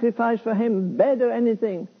to sacrifice for him, bed or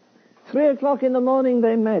anything. 3 o'clock in the morning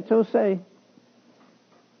they met, so say.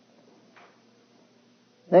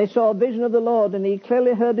 They saw a vision of the Lord, and he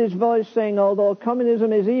clearly heard his voice saying, although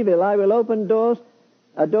communism is evil, I will open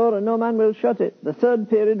a door and no man will shut it. The third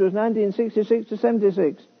period was 1966 to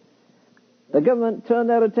 76. The government turned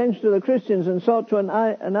their attention to the Christians and sought to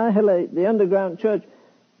annihilate the underground church.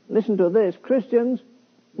 Listen to this. Christians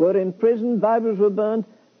were in prison, Bibles were burned.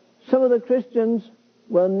 Some of the Christians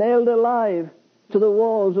were nailed alive to the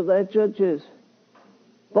walls of their churches.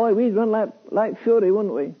 Boy, we'd run like fury,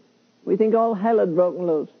 wouldn't we? We think all hell had broken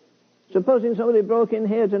loose. Supposing somebody broke in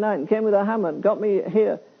here tonight and came with a hammer and got me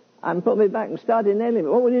here and put me back and started nailing me.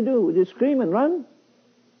 What would you do? Would you scream and run?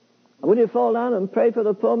 Or would you fall down and pray for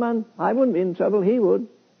the poor man? I wouldn't be in trouble. He would.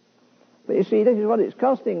 But you see, this is what it's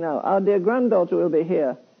costing now. Our dear granddaughter will be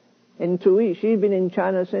here in 2 weeks. She's been in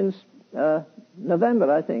China since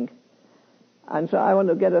November, I think. And so I want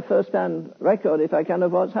to get a first-hand record, if I can,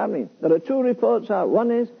 of what's happening. There are 2 reports out. One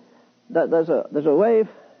is that there's a wave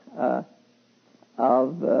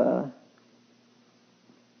of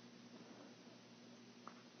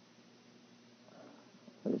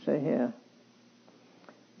what did it say here?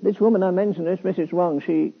 This woman I mentioned, this Mrs. Wong,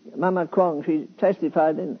 Mama Kwong, she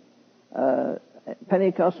testified in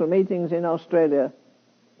Pentecostal meetings in Australia.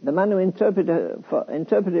 The man who interpreted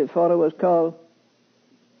it for her was called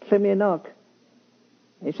Simeonok.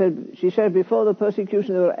 She said before the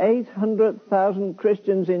persecution there were 800,000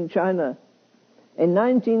 Christians in China. In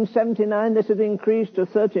 1979 this had increased to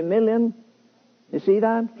 30 million. You see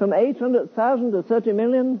that? From 800,000 to 30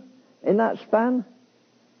 million in that span.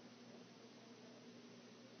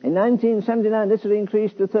 In 1979 this had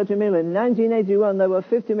increased to 30 million. In 1981 there were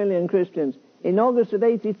 50 million Christians. In August of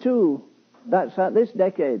 82, that's at this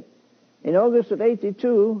decade, in August of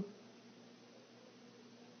 82,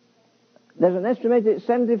 there's an estimated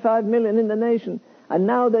 75 million in the nation, and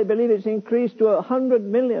now they believe it's increased to 100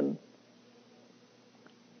 million.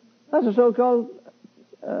 That's a so-called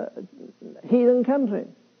heathen country.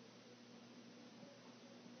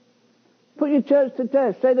 Put your church to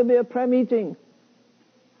test. Say there'll be a prayer meeting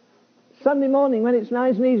Sunday morning when it's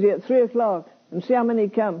nice and easy at 3 o'clock, and see how many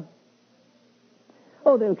come.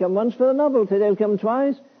 Oh, they'll come once for the novelty. They'll come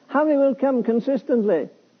twice. How many will come consistently,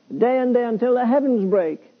 day and day, until the heavens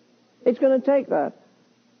break? It's going to take that.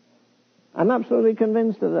 I'm absolutely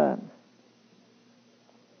convinced of that.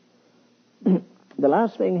 The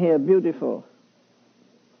last thing here, beautiful.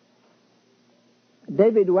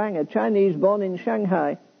 David Wang, a Chinese born in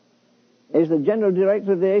Shanghai, is the General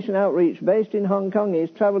Director of the Asian Outreach based in Hong Kong. He's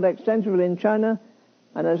traveled extensively in China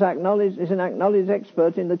and is an acknowledged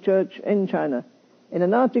expert in the church in China. In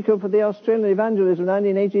an article for the Australian Evangelist of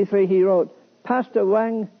 1983, he wrote, Pastor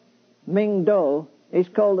Wang Mingdo is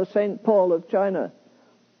called the St. Paul of China.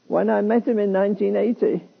 When I met him in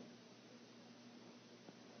 1980,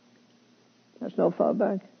 that's not far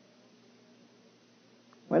back.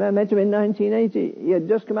 When I met him in 1980, he had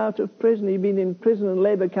just come out of prison. He'd been in prison and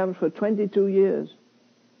labor camps for 22 years.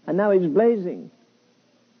 And now he's blazing.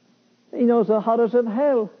 He knows the horrors of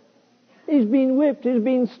hell. He's been whipped, he's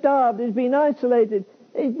been starved, he's been isolated,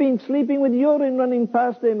 he's been sleeping with urine running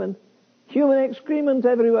past him and human excrement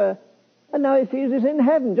everywhere. And now he feels he's in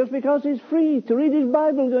heaven just because he's free to read his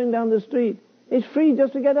Bible going down the street. It's free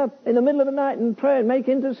just to get up in the middle of the night and pray and make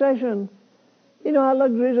intercession. You know how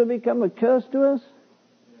luxuries have become a curse to us?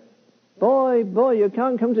 Boy, you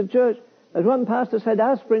can't come to church. As one pastor said,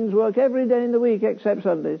 aspirins work every day in the week except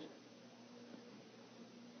Sundays.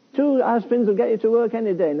 2 aspirins will get you to work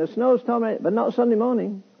any day in a snowstorm, but not Sunday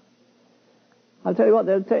morning. I'll tell you what,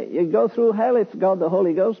 they'll take you go through hell if God the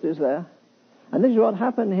Holy Ghost is there. And this is what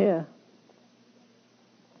happened here.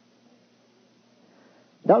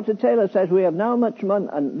 Dr. Taylor says we have now much money,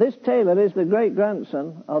 and this Taylor is the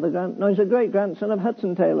great-grandson, he's the great-grandson of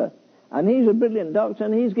Hudson Taylor. And he's a brilliant doctor,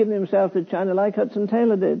 and he's given himself to China like Hudson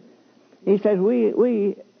Taylor did. He says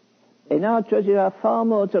we in our churches have far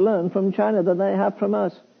more to learn from China than they have from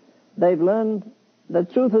us. They've learned the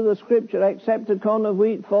truth of the Scripture, except a corn of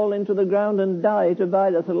wheat fall into the ground and die, it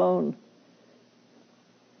abideth alone.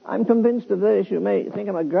 I'm convinced of this. You may think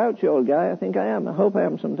I'm a grouchy old guy. I think I am. I hope I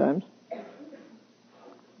am sometimes.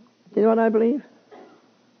 Do you know what I believe?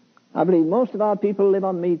 I believe most of our people live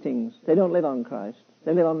on meetings. They don't live on Christ.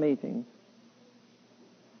 They live on meetings.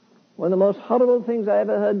 One of the most horrible things I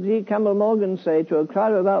ever heard G. Campbell Morgan say to a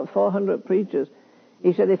crowd of about 400 preachers,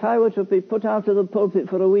 he said, if I were to be put out of the pulpit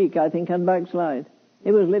for a week, I think I'd backslide.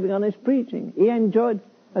 He was living on his preaching. He enjoyed,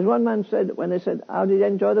 as one man said, when they said, how did you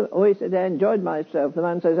enjoy the... Oh, he said, I enjoyed myself. The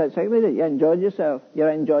man says, I say, you enjoyed yourself. You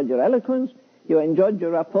enjoyed your eloquence. You enjoyed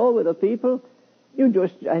your rapport with the people. You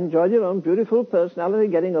just enjoyed your own beautiful personality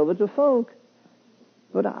getting over to folk.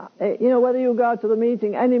 But, whether you go out to the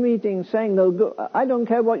meeting, any meeting, saying they'll go... I don't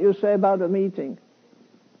care what you say about a meeting.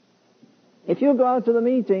 If you go out to the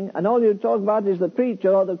meeting and all you talk about is the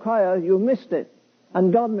preacher or the choir, you missed it.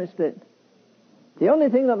 And God missed it. The only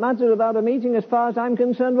thing that matters about a meeting, as far as I'm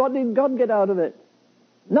concerned, what did God get out of it?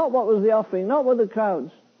 Not what was the offering, not what the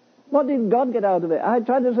crowds. What did God get out of it? I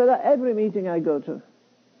try to say that every meeting I go to.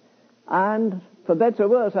 And, for better or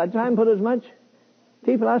worse, I try and put as much...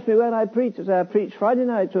 People ask me where I preach. I say, I preach Friday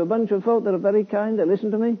night to a bunch of folk that are very kind. They listen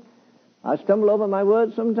to me. I stumble over my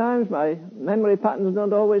words sometimes. My memory patterns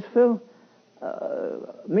don't always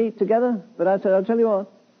meet together. But I said, I'll tell you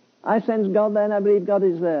what. I sense God there and I believe God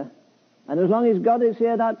is there. And as long as God is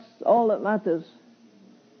here, that's all that matters.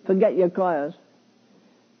 Forget your choirs.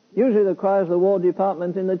 Usually the choir's the war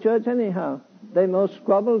department in the church anyhow. They most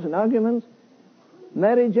squabbles and arguments.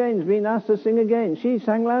 Mary Jane's been asked to sing again. She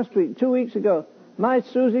sang last week, 2 weeks ago. My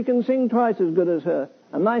Susie can sing twice as good as her.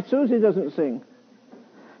 And my Susie doesn't sing.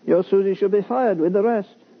 Your Susie should be fired with the rest.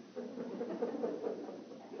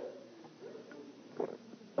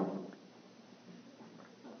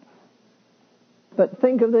 But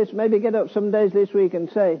think of this, maybe get up some days this week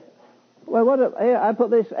and say, well, I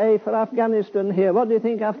put this A for Afghanistan here. What do you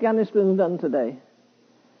think Afghanistan's done today?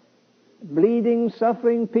 Bleeding,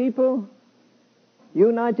 suffering people.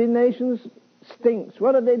 United Nations stinks.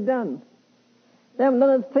 What have they done? They haven't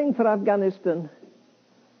done a thing for Afghanistan.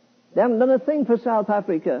 They haven't done a thing for South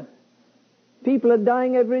Africa. People are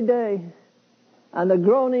dying every day. And the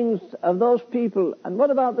groanings of those people. And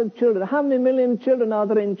what about the children? How many million children are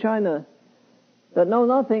there in China that know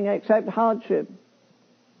nothing except hardship?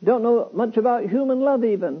 Don't know much about human love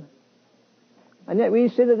even. And yet we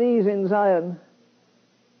sit at ease in Zion.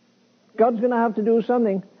 God's going to have to do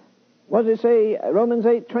something. What does it say? Romans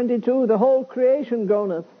 8:22, the whole creation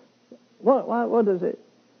groaneth. What is it?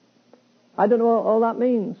 I don't know what all that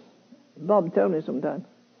means. Bob, tell me sometime.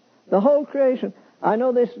 The whole creation. I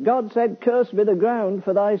know this, God said, cursed be the ground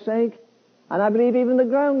for thy sake. And I believe even the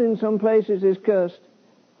ground in some places is cursed.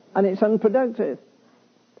 And it's unproductive.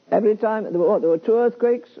 Every time, there were 2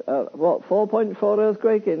 earthquakes, 4.4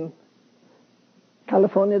 earthquake in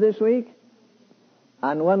California this week.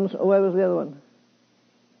 And where was the other one?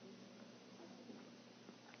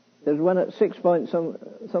 There's one at 6 point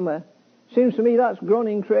somewhere. Seems to me that's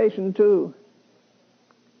groaning creation too.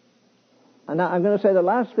 And I'm going to say the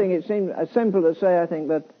last thing, it seems simple to say, I think,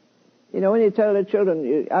 but, when you tell the children,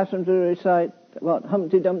 you ask them to recite,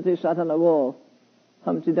 Humpty Dumpty sat on a wall.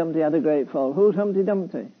 Humpty Dumpty had a great fall. Who's Humpty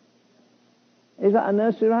Dumpty? Is that a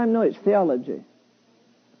nursery rhyme? No, it's theology.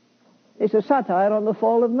 It's a satire on the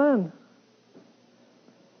fall of man.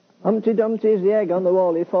 Humpty Dumpty is the egg on the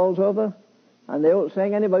wall he falls over. And the old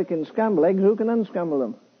saying, anybody can scramble eggs, who can unscramble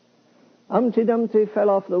them? Humpty Dumpty fell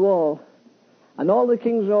off the wall. And all the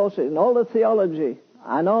king's horses and all the theology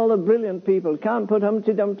and all the brilliant people can't put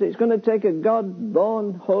Humpty Dumpty. It's going to take a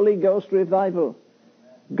God-born Holy Ghost revival.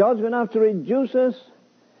 God's going to have to reduce us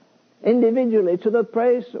individually to the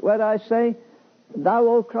place where I say, Thou,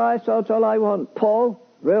 O Christ, art all I want. Paul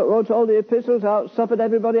wrote all the epistles out, suffered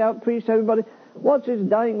everybody out, preached everybody. What's his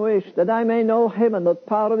dying wish? That I may know him and the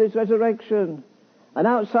power of his resurrection. And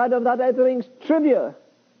outside of that, everything's trivia.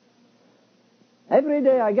 Every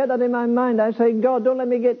day I get that in my mind. I say, God, don't let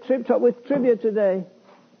me get tripped up with trivia today.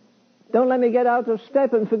 Don't let me get out of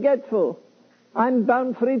step and forgetful. I'm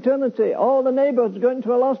bound for eternity. All the neighborhood's going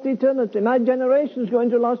to a lost eternity. My generation's going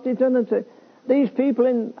to a lost eternity. These people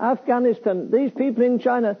in Afghanistan, these people in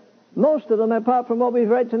China, most of them, apart from what we've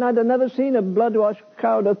read tonight, have never seen a blood-washed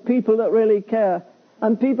crowd of people that really care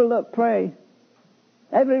and people that pray.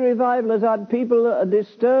 Every revival has had people that are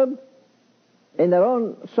disturbed in their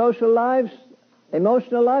own social lives,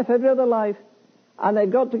 emotional life, every other life, and they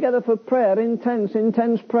got together for prayer,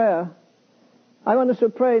 intense prayer. I want us to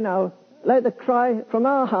pray now. Let the cry from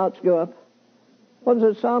our hearts go up. What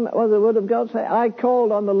does the Word of God say? I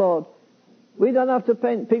called on the Lord. We don't have to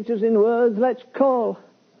paint pictures in words. Let's call.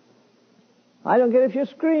 I don't care if you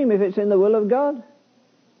scream if it's in the will of God.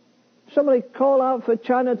 Somebody call out for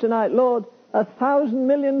China tonight. Lord, 1,000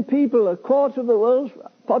 million people, a quarter of the world's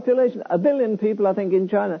population, 1 billion people I think in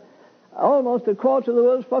China, almost a quarter of the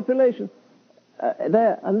world's population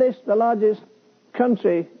there. And this, the largest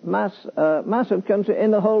country, massive country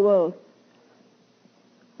in the whole world.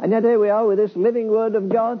 And yet here we are with this living Word of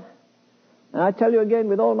God. And I tell you again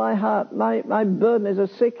with all my heart, my burden is a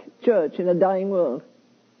sick church in a dying world.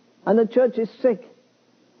 And the church is sick.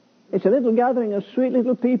 It's a little gathering of sweet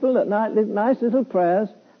little people that nice little prayers,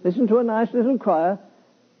 listen to a nice little choir.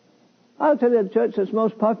 I'll tell you the church that's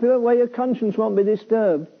most popular where your conscience won't be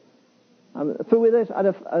disturbed. I'm through with this. I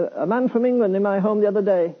had a man from England in my home the other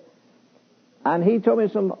day. And he told me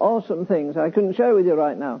some awesome things I couldn't share with you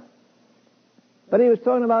right now. But he was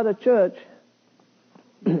talking about a church.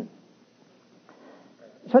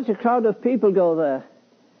 Such a crowd of people go there.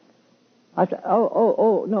 I said,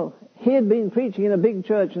 no. He had been preaching in a big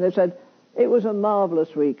church and they said, it was a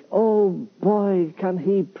marvelous week. Oh boy, can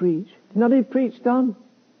he preach. Not he preached on.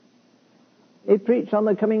 He preached on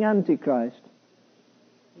the coming Antichrist.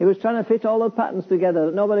 He was trying to fit all the patterns together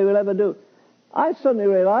that nobody will ever do. I suddenly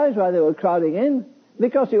realized why they were crowding in.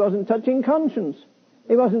 Because he wasn't touching conscience.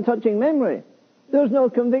 He wasn't touching memory. There was no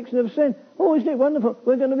conviction of sin. Oh, isn't it wonderful?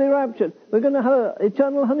 We're going to be raptured. We're going to have an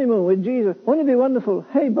eternal honeymoon with Jesus. Won't it be wonderful?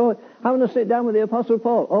 Hey, boy, I want to sit down with the Apostle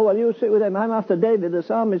Paul. Oh, well, you sit with him. I'm after David, the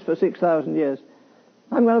psalmist, for 6,000 years.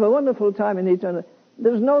 I'm going to have a wonderful time in eternity.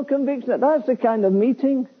 There's no conviction that that's the kind of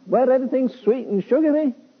meeting where everything's sweet and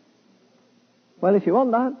sugary. Well, if you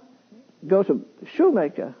want that, go to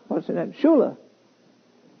Shoemaker. What's his name? Schuler.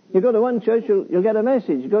 You go to one church, you'll get a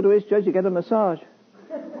message. You go to his church, you get a massage.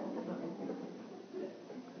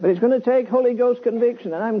 But it's going to take Holy Ghost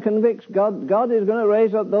conviction, and I'm convinced God is going to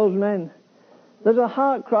raise up those men. There's a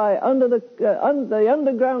heart cry under the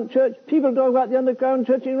underground church. People talk about the underground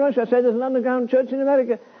church in Russia. I say there's an underground church in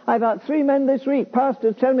America. I've had 3 men this week,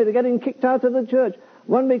 pastors, tell me they're getting kicked out of the church.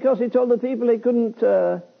 One because he told the people they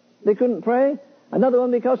couldn't pray. Another one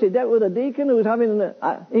because he dealt with a deacon who was having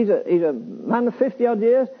he's a man of 50-odd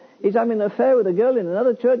years. He's having an affair with a girl in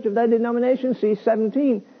another church of their denomination. She's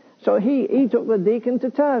 17. So he took the deacon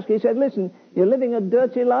to task. He said, listen, you're living a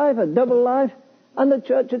dirty life, a double life, and the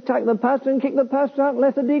church attacked the pastor and kicked the pastor out and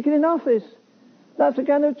left the deacon in office. That's the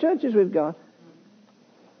kind of churches we've got.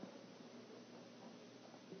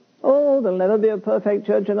 Oh, there'll never be a perfect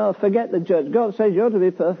church enough. Forget the church. God says you're to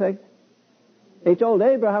be perfect. He told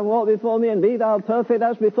Abraham, walk before me and be thou perfect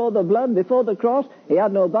as before the blood, before the cross. He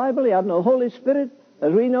had no Bible, he had no Holy Spirit,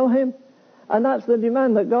 as we know him. And that's the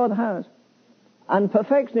demand that God has. And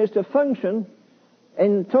perfection is to function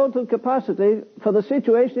in total capacity for the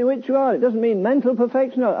situation in which you are. It doesn't mean mental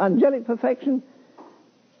perfection or angelic perfection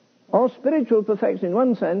or spiritual perfection in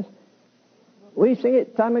one sense. We sing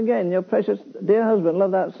it time again. Your precious dear husband,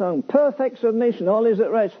 love that song. Perfect submission, all is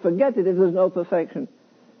at rest. Forget it if there's no perfection.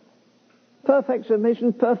 Perfect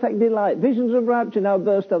submission, perfect delight. Visions of rapture now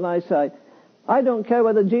burst on my sight. I don't care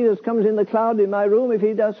whether Jesus comes in the cloud in my room. If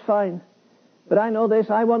he does, fine. But I know this,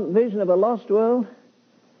 I want vision of a lost world.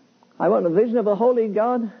 I want a vision of a holy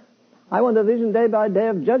God. I want a vision day by day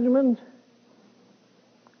of judgment.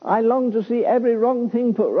 I long to see every wrong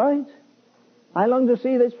thing put right. I long to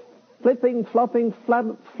see this flipping, flopping,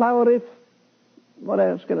 flowery, what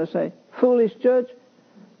else can I say, foolish church,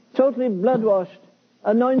 totally blood-washed,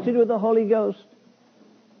 anointed with the Holy Ghost.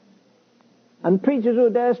 And preachers who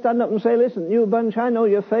dare stand up and say, listen, you bunch, I know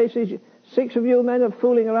your faces. 6 of you men are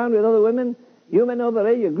fooling around with other women. You men over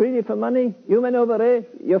here, you're greedy for money. You men over here,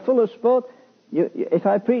 you're full of sport. If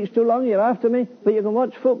I preach too long, you're after me. But you can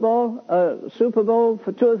watch football, Super Bowl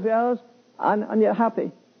for 2 or 3 hours, and you're happy.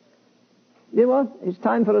 You know what? It's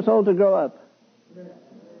time for us all to grow up.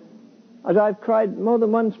 As I've cried more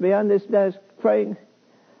than once behind this desk, praying,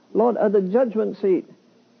 Lord, at the judgment seat,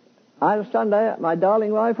 I'll stand there. My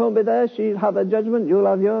darling wife won't be there. She'll have her judgment. You'll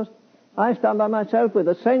have yours. I stand by myself with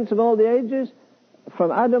the saints of all the ages,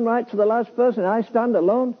 from Adam right to the last person. I stand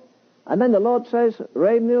alone. And then the Lord says,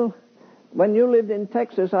 Ravenhill, when you lived in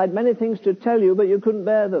Texas, I had many things to tell you, but you couldn't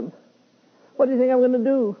bear them. What do you think I'm going to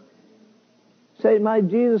do? Say, my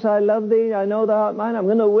Jesus, I love thee, I know thou art mine. I'm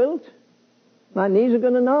going to wilt. My knees are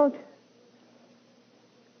going to knock.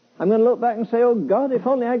 I'm going to look back and say, oh God, if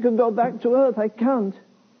only I could go back to earth. I can't.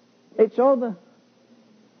 It's over.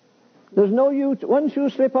 There's no once you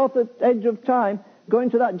slip off the edge of time,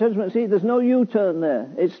 going to that judgment seat, there's no U-turn there.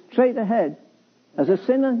 It's straight ahead. As a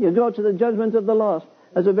sinner, you go to the judgment of the lost.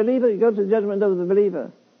 As a believer, you go to the judgment of the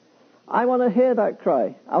believer. I want to hear that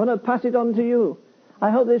cry. I want to pass it on to you. I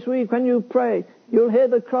hope this week when you pray, you'll hear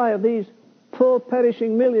the cry of these poor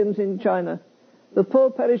perishing millions in China, the poor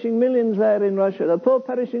perishing millions there in Russia, the poor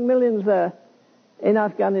perishing millions there in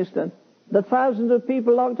Afghanistan, the thousands of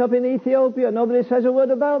people locked up in Ethiopia. Nobody says a word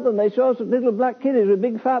about them. They saw some little black kiddies with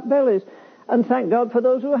big fat bellies, and thank God for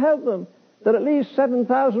those who helped them. There are at least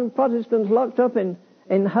 7,000 Protestants locked up in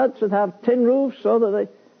huts that have tin roofs, so that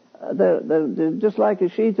they're just like a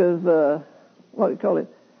sheet of, what do you call it,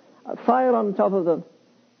 fire on top of them.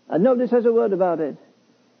 And nobody says a word about it.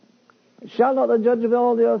 Shall not the judge of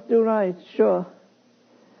all the earth do right? Sure.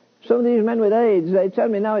 Some of these men with AIDS, they tell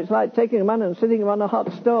me now it's like taking a man and sitting him on a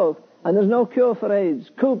hot stove, and there's no cure for AIDS.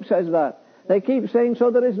 Coop says that. They keep saying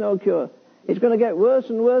so there is no cure. It's going to get worse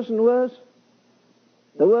and worse and worse.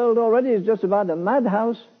 The world already is just about a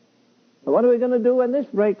madhouse. But what are we going to do when this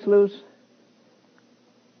breaks loose?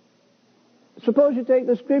 Suppose you take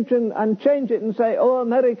the scripture and change it and say, oh,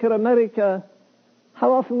 America, America,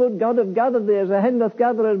 how often would God have gathered thee as a hen doth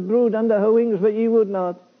gather her brood under her wings, but ye would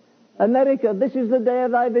not? America, this is the day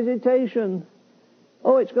of thy visitation.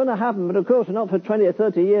 Oh, it's going to happen, but of course not for 20 or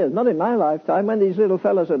 30 years. Not in my lifetime, when these little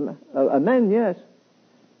fellows are men, yes.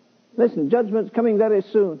 Listen, judgment's coming very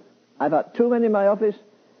soon. I've had two men in my office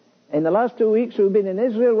in the last 2 weeks who've been in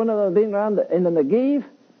Israel. One of them has been around in the Negev,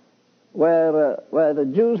 where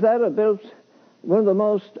the Jews there have built one of the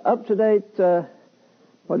most up-to-date,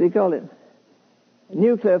 what do you call it,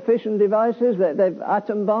 nuclear fission devices. They've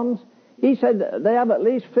atom bombs. He said they have at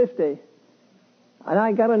least 50. And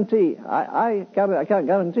I guarantee, I can't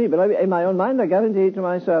guarantee, but in my own mind I guarantee it to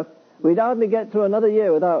myself, we'd hardly get through another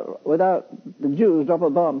year without the Jews drop a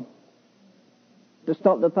bomb to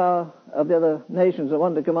stop the power of the other nations that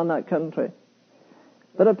want to come on that country.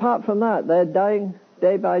 But apart from that, they're dying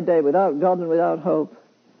day by day without God and without hope.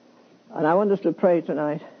 And I want us to pray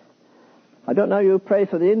tonight. I don't know you pray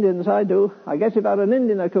for the Indians, I do. I guess if I were an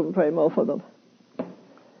Indian I couldn't pray more for them.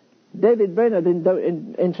 David Brainerd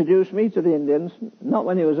introduced me to the Indians, not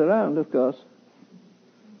when he was around, of course.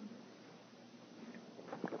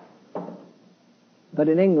 But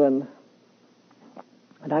in England,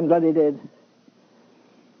 and I'm glad he did.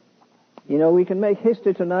 You know, we can make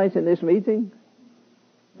history tonight in this meeting,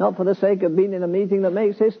 not for the sake of being in a meeting that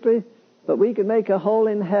makes history, but we can make a hole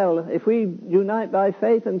in hell if we unite by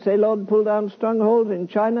faith and say, Lord, pull down strongholds in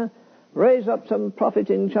China, raise up some prophet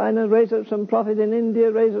in China, raise up some prophet in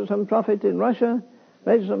India, raise up some prophet in Russia,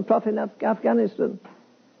 raise up some prophet in Afghanistan.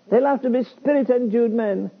 They'll have to be spirit-endued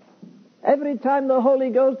men. Every time the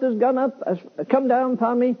Holy Ghost has gone up, has come down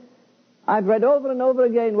upon me, I've read over and over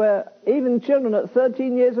again where even children at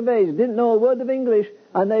 13 years of age didn't know a word of English,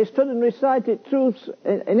 and they stood and recited truths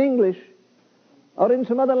in English or in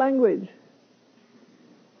some other language.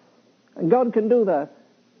 And God can do that.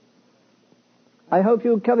 I hope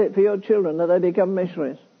you covet for your children that they become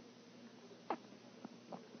missionaries.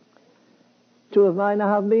 Two of mine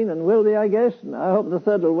have been and will be, I guess, and I hope the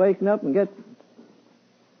third will waken up and get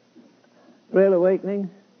real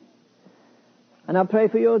awakening. And I pray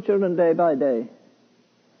for your children day by day.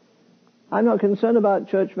 I'm not concerned about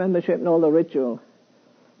church membership and all the ritual.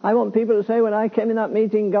 I want people to say, when I came in that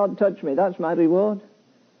meeting, God touched me. That's my reward.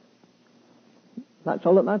 That's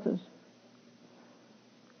all that matters.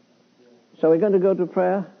 So we're going to go to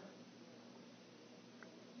prayer.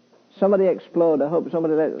 Somebody explode. I hope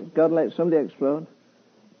God lets somebody explode.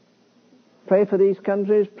 Pray for these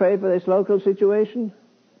countries. Pray for this local situation.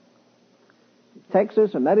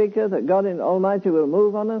 Texas, America, that God in Almighty will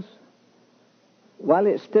move on us while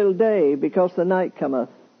it's still day, because the night cometh.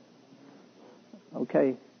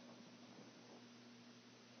 Okay.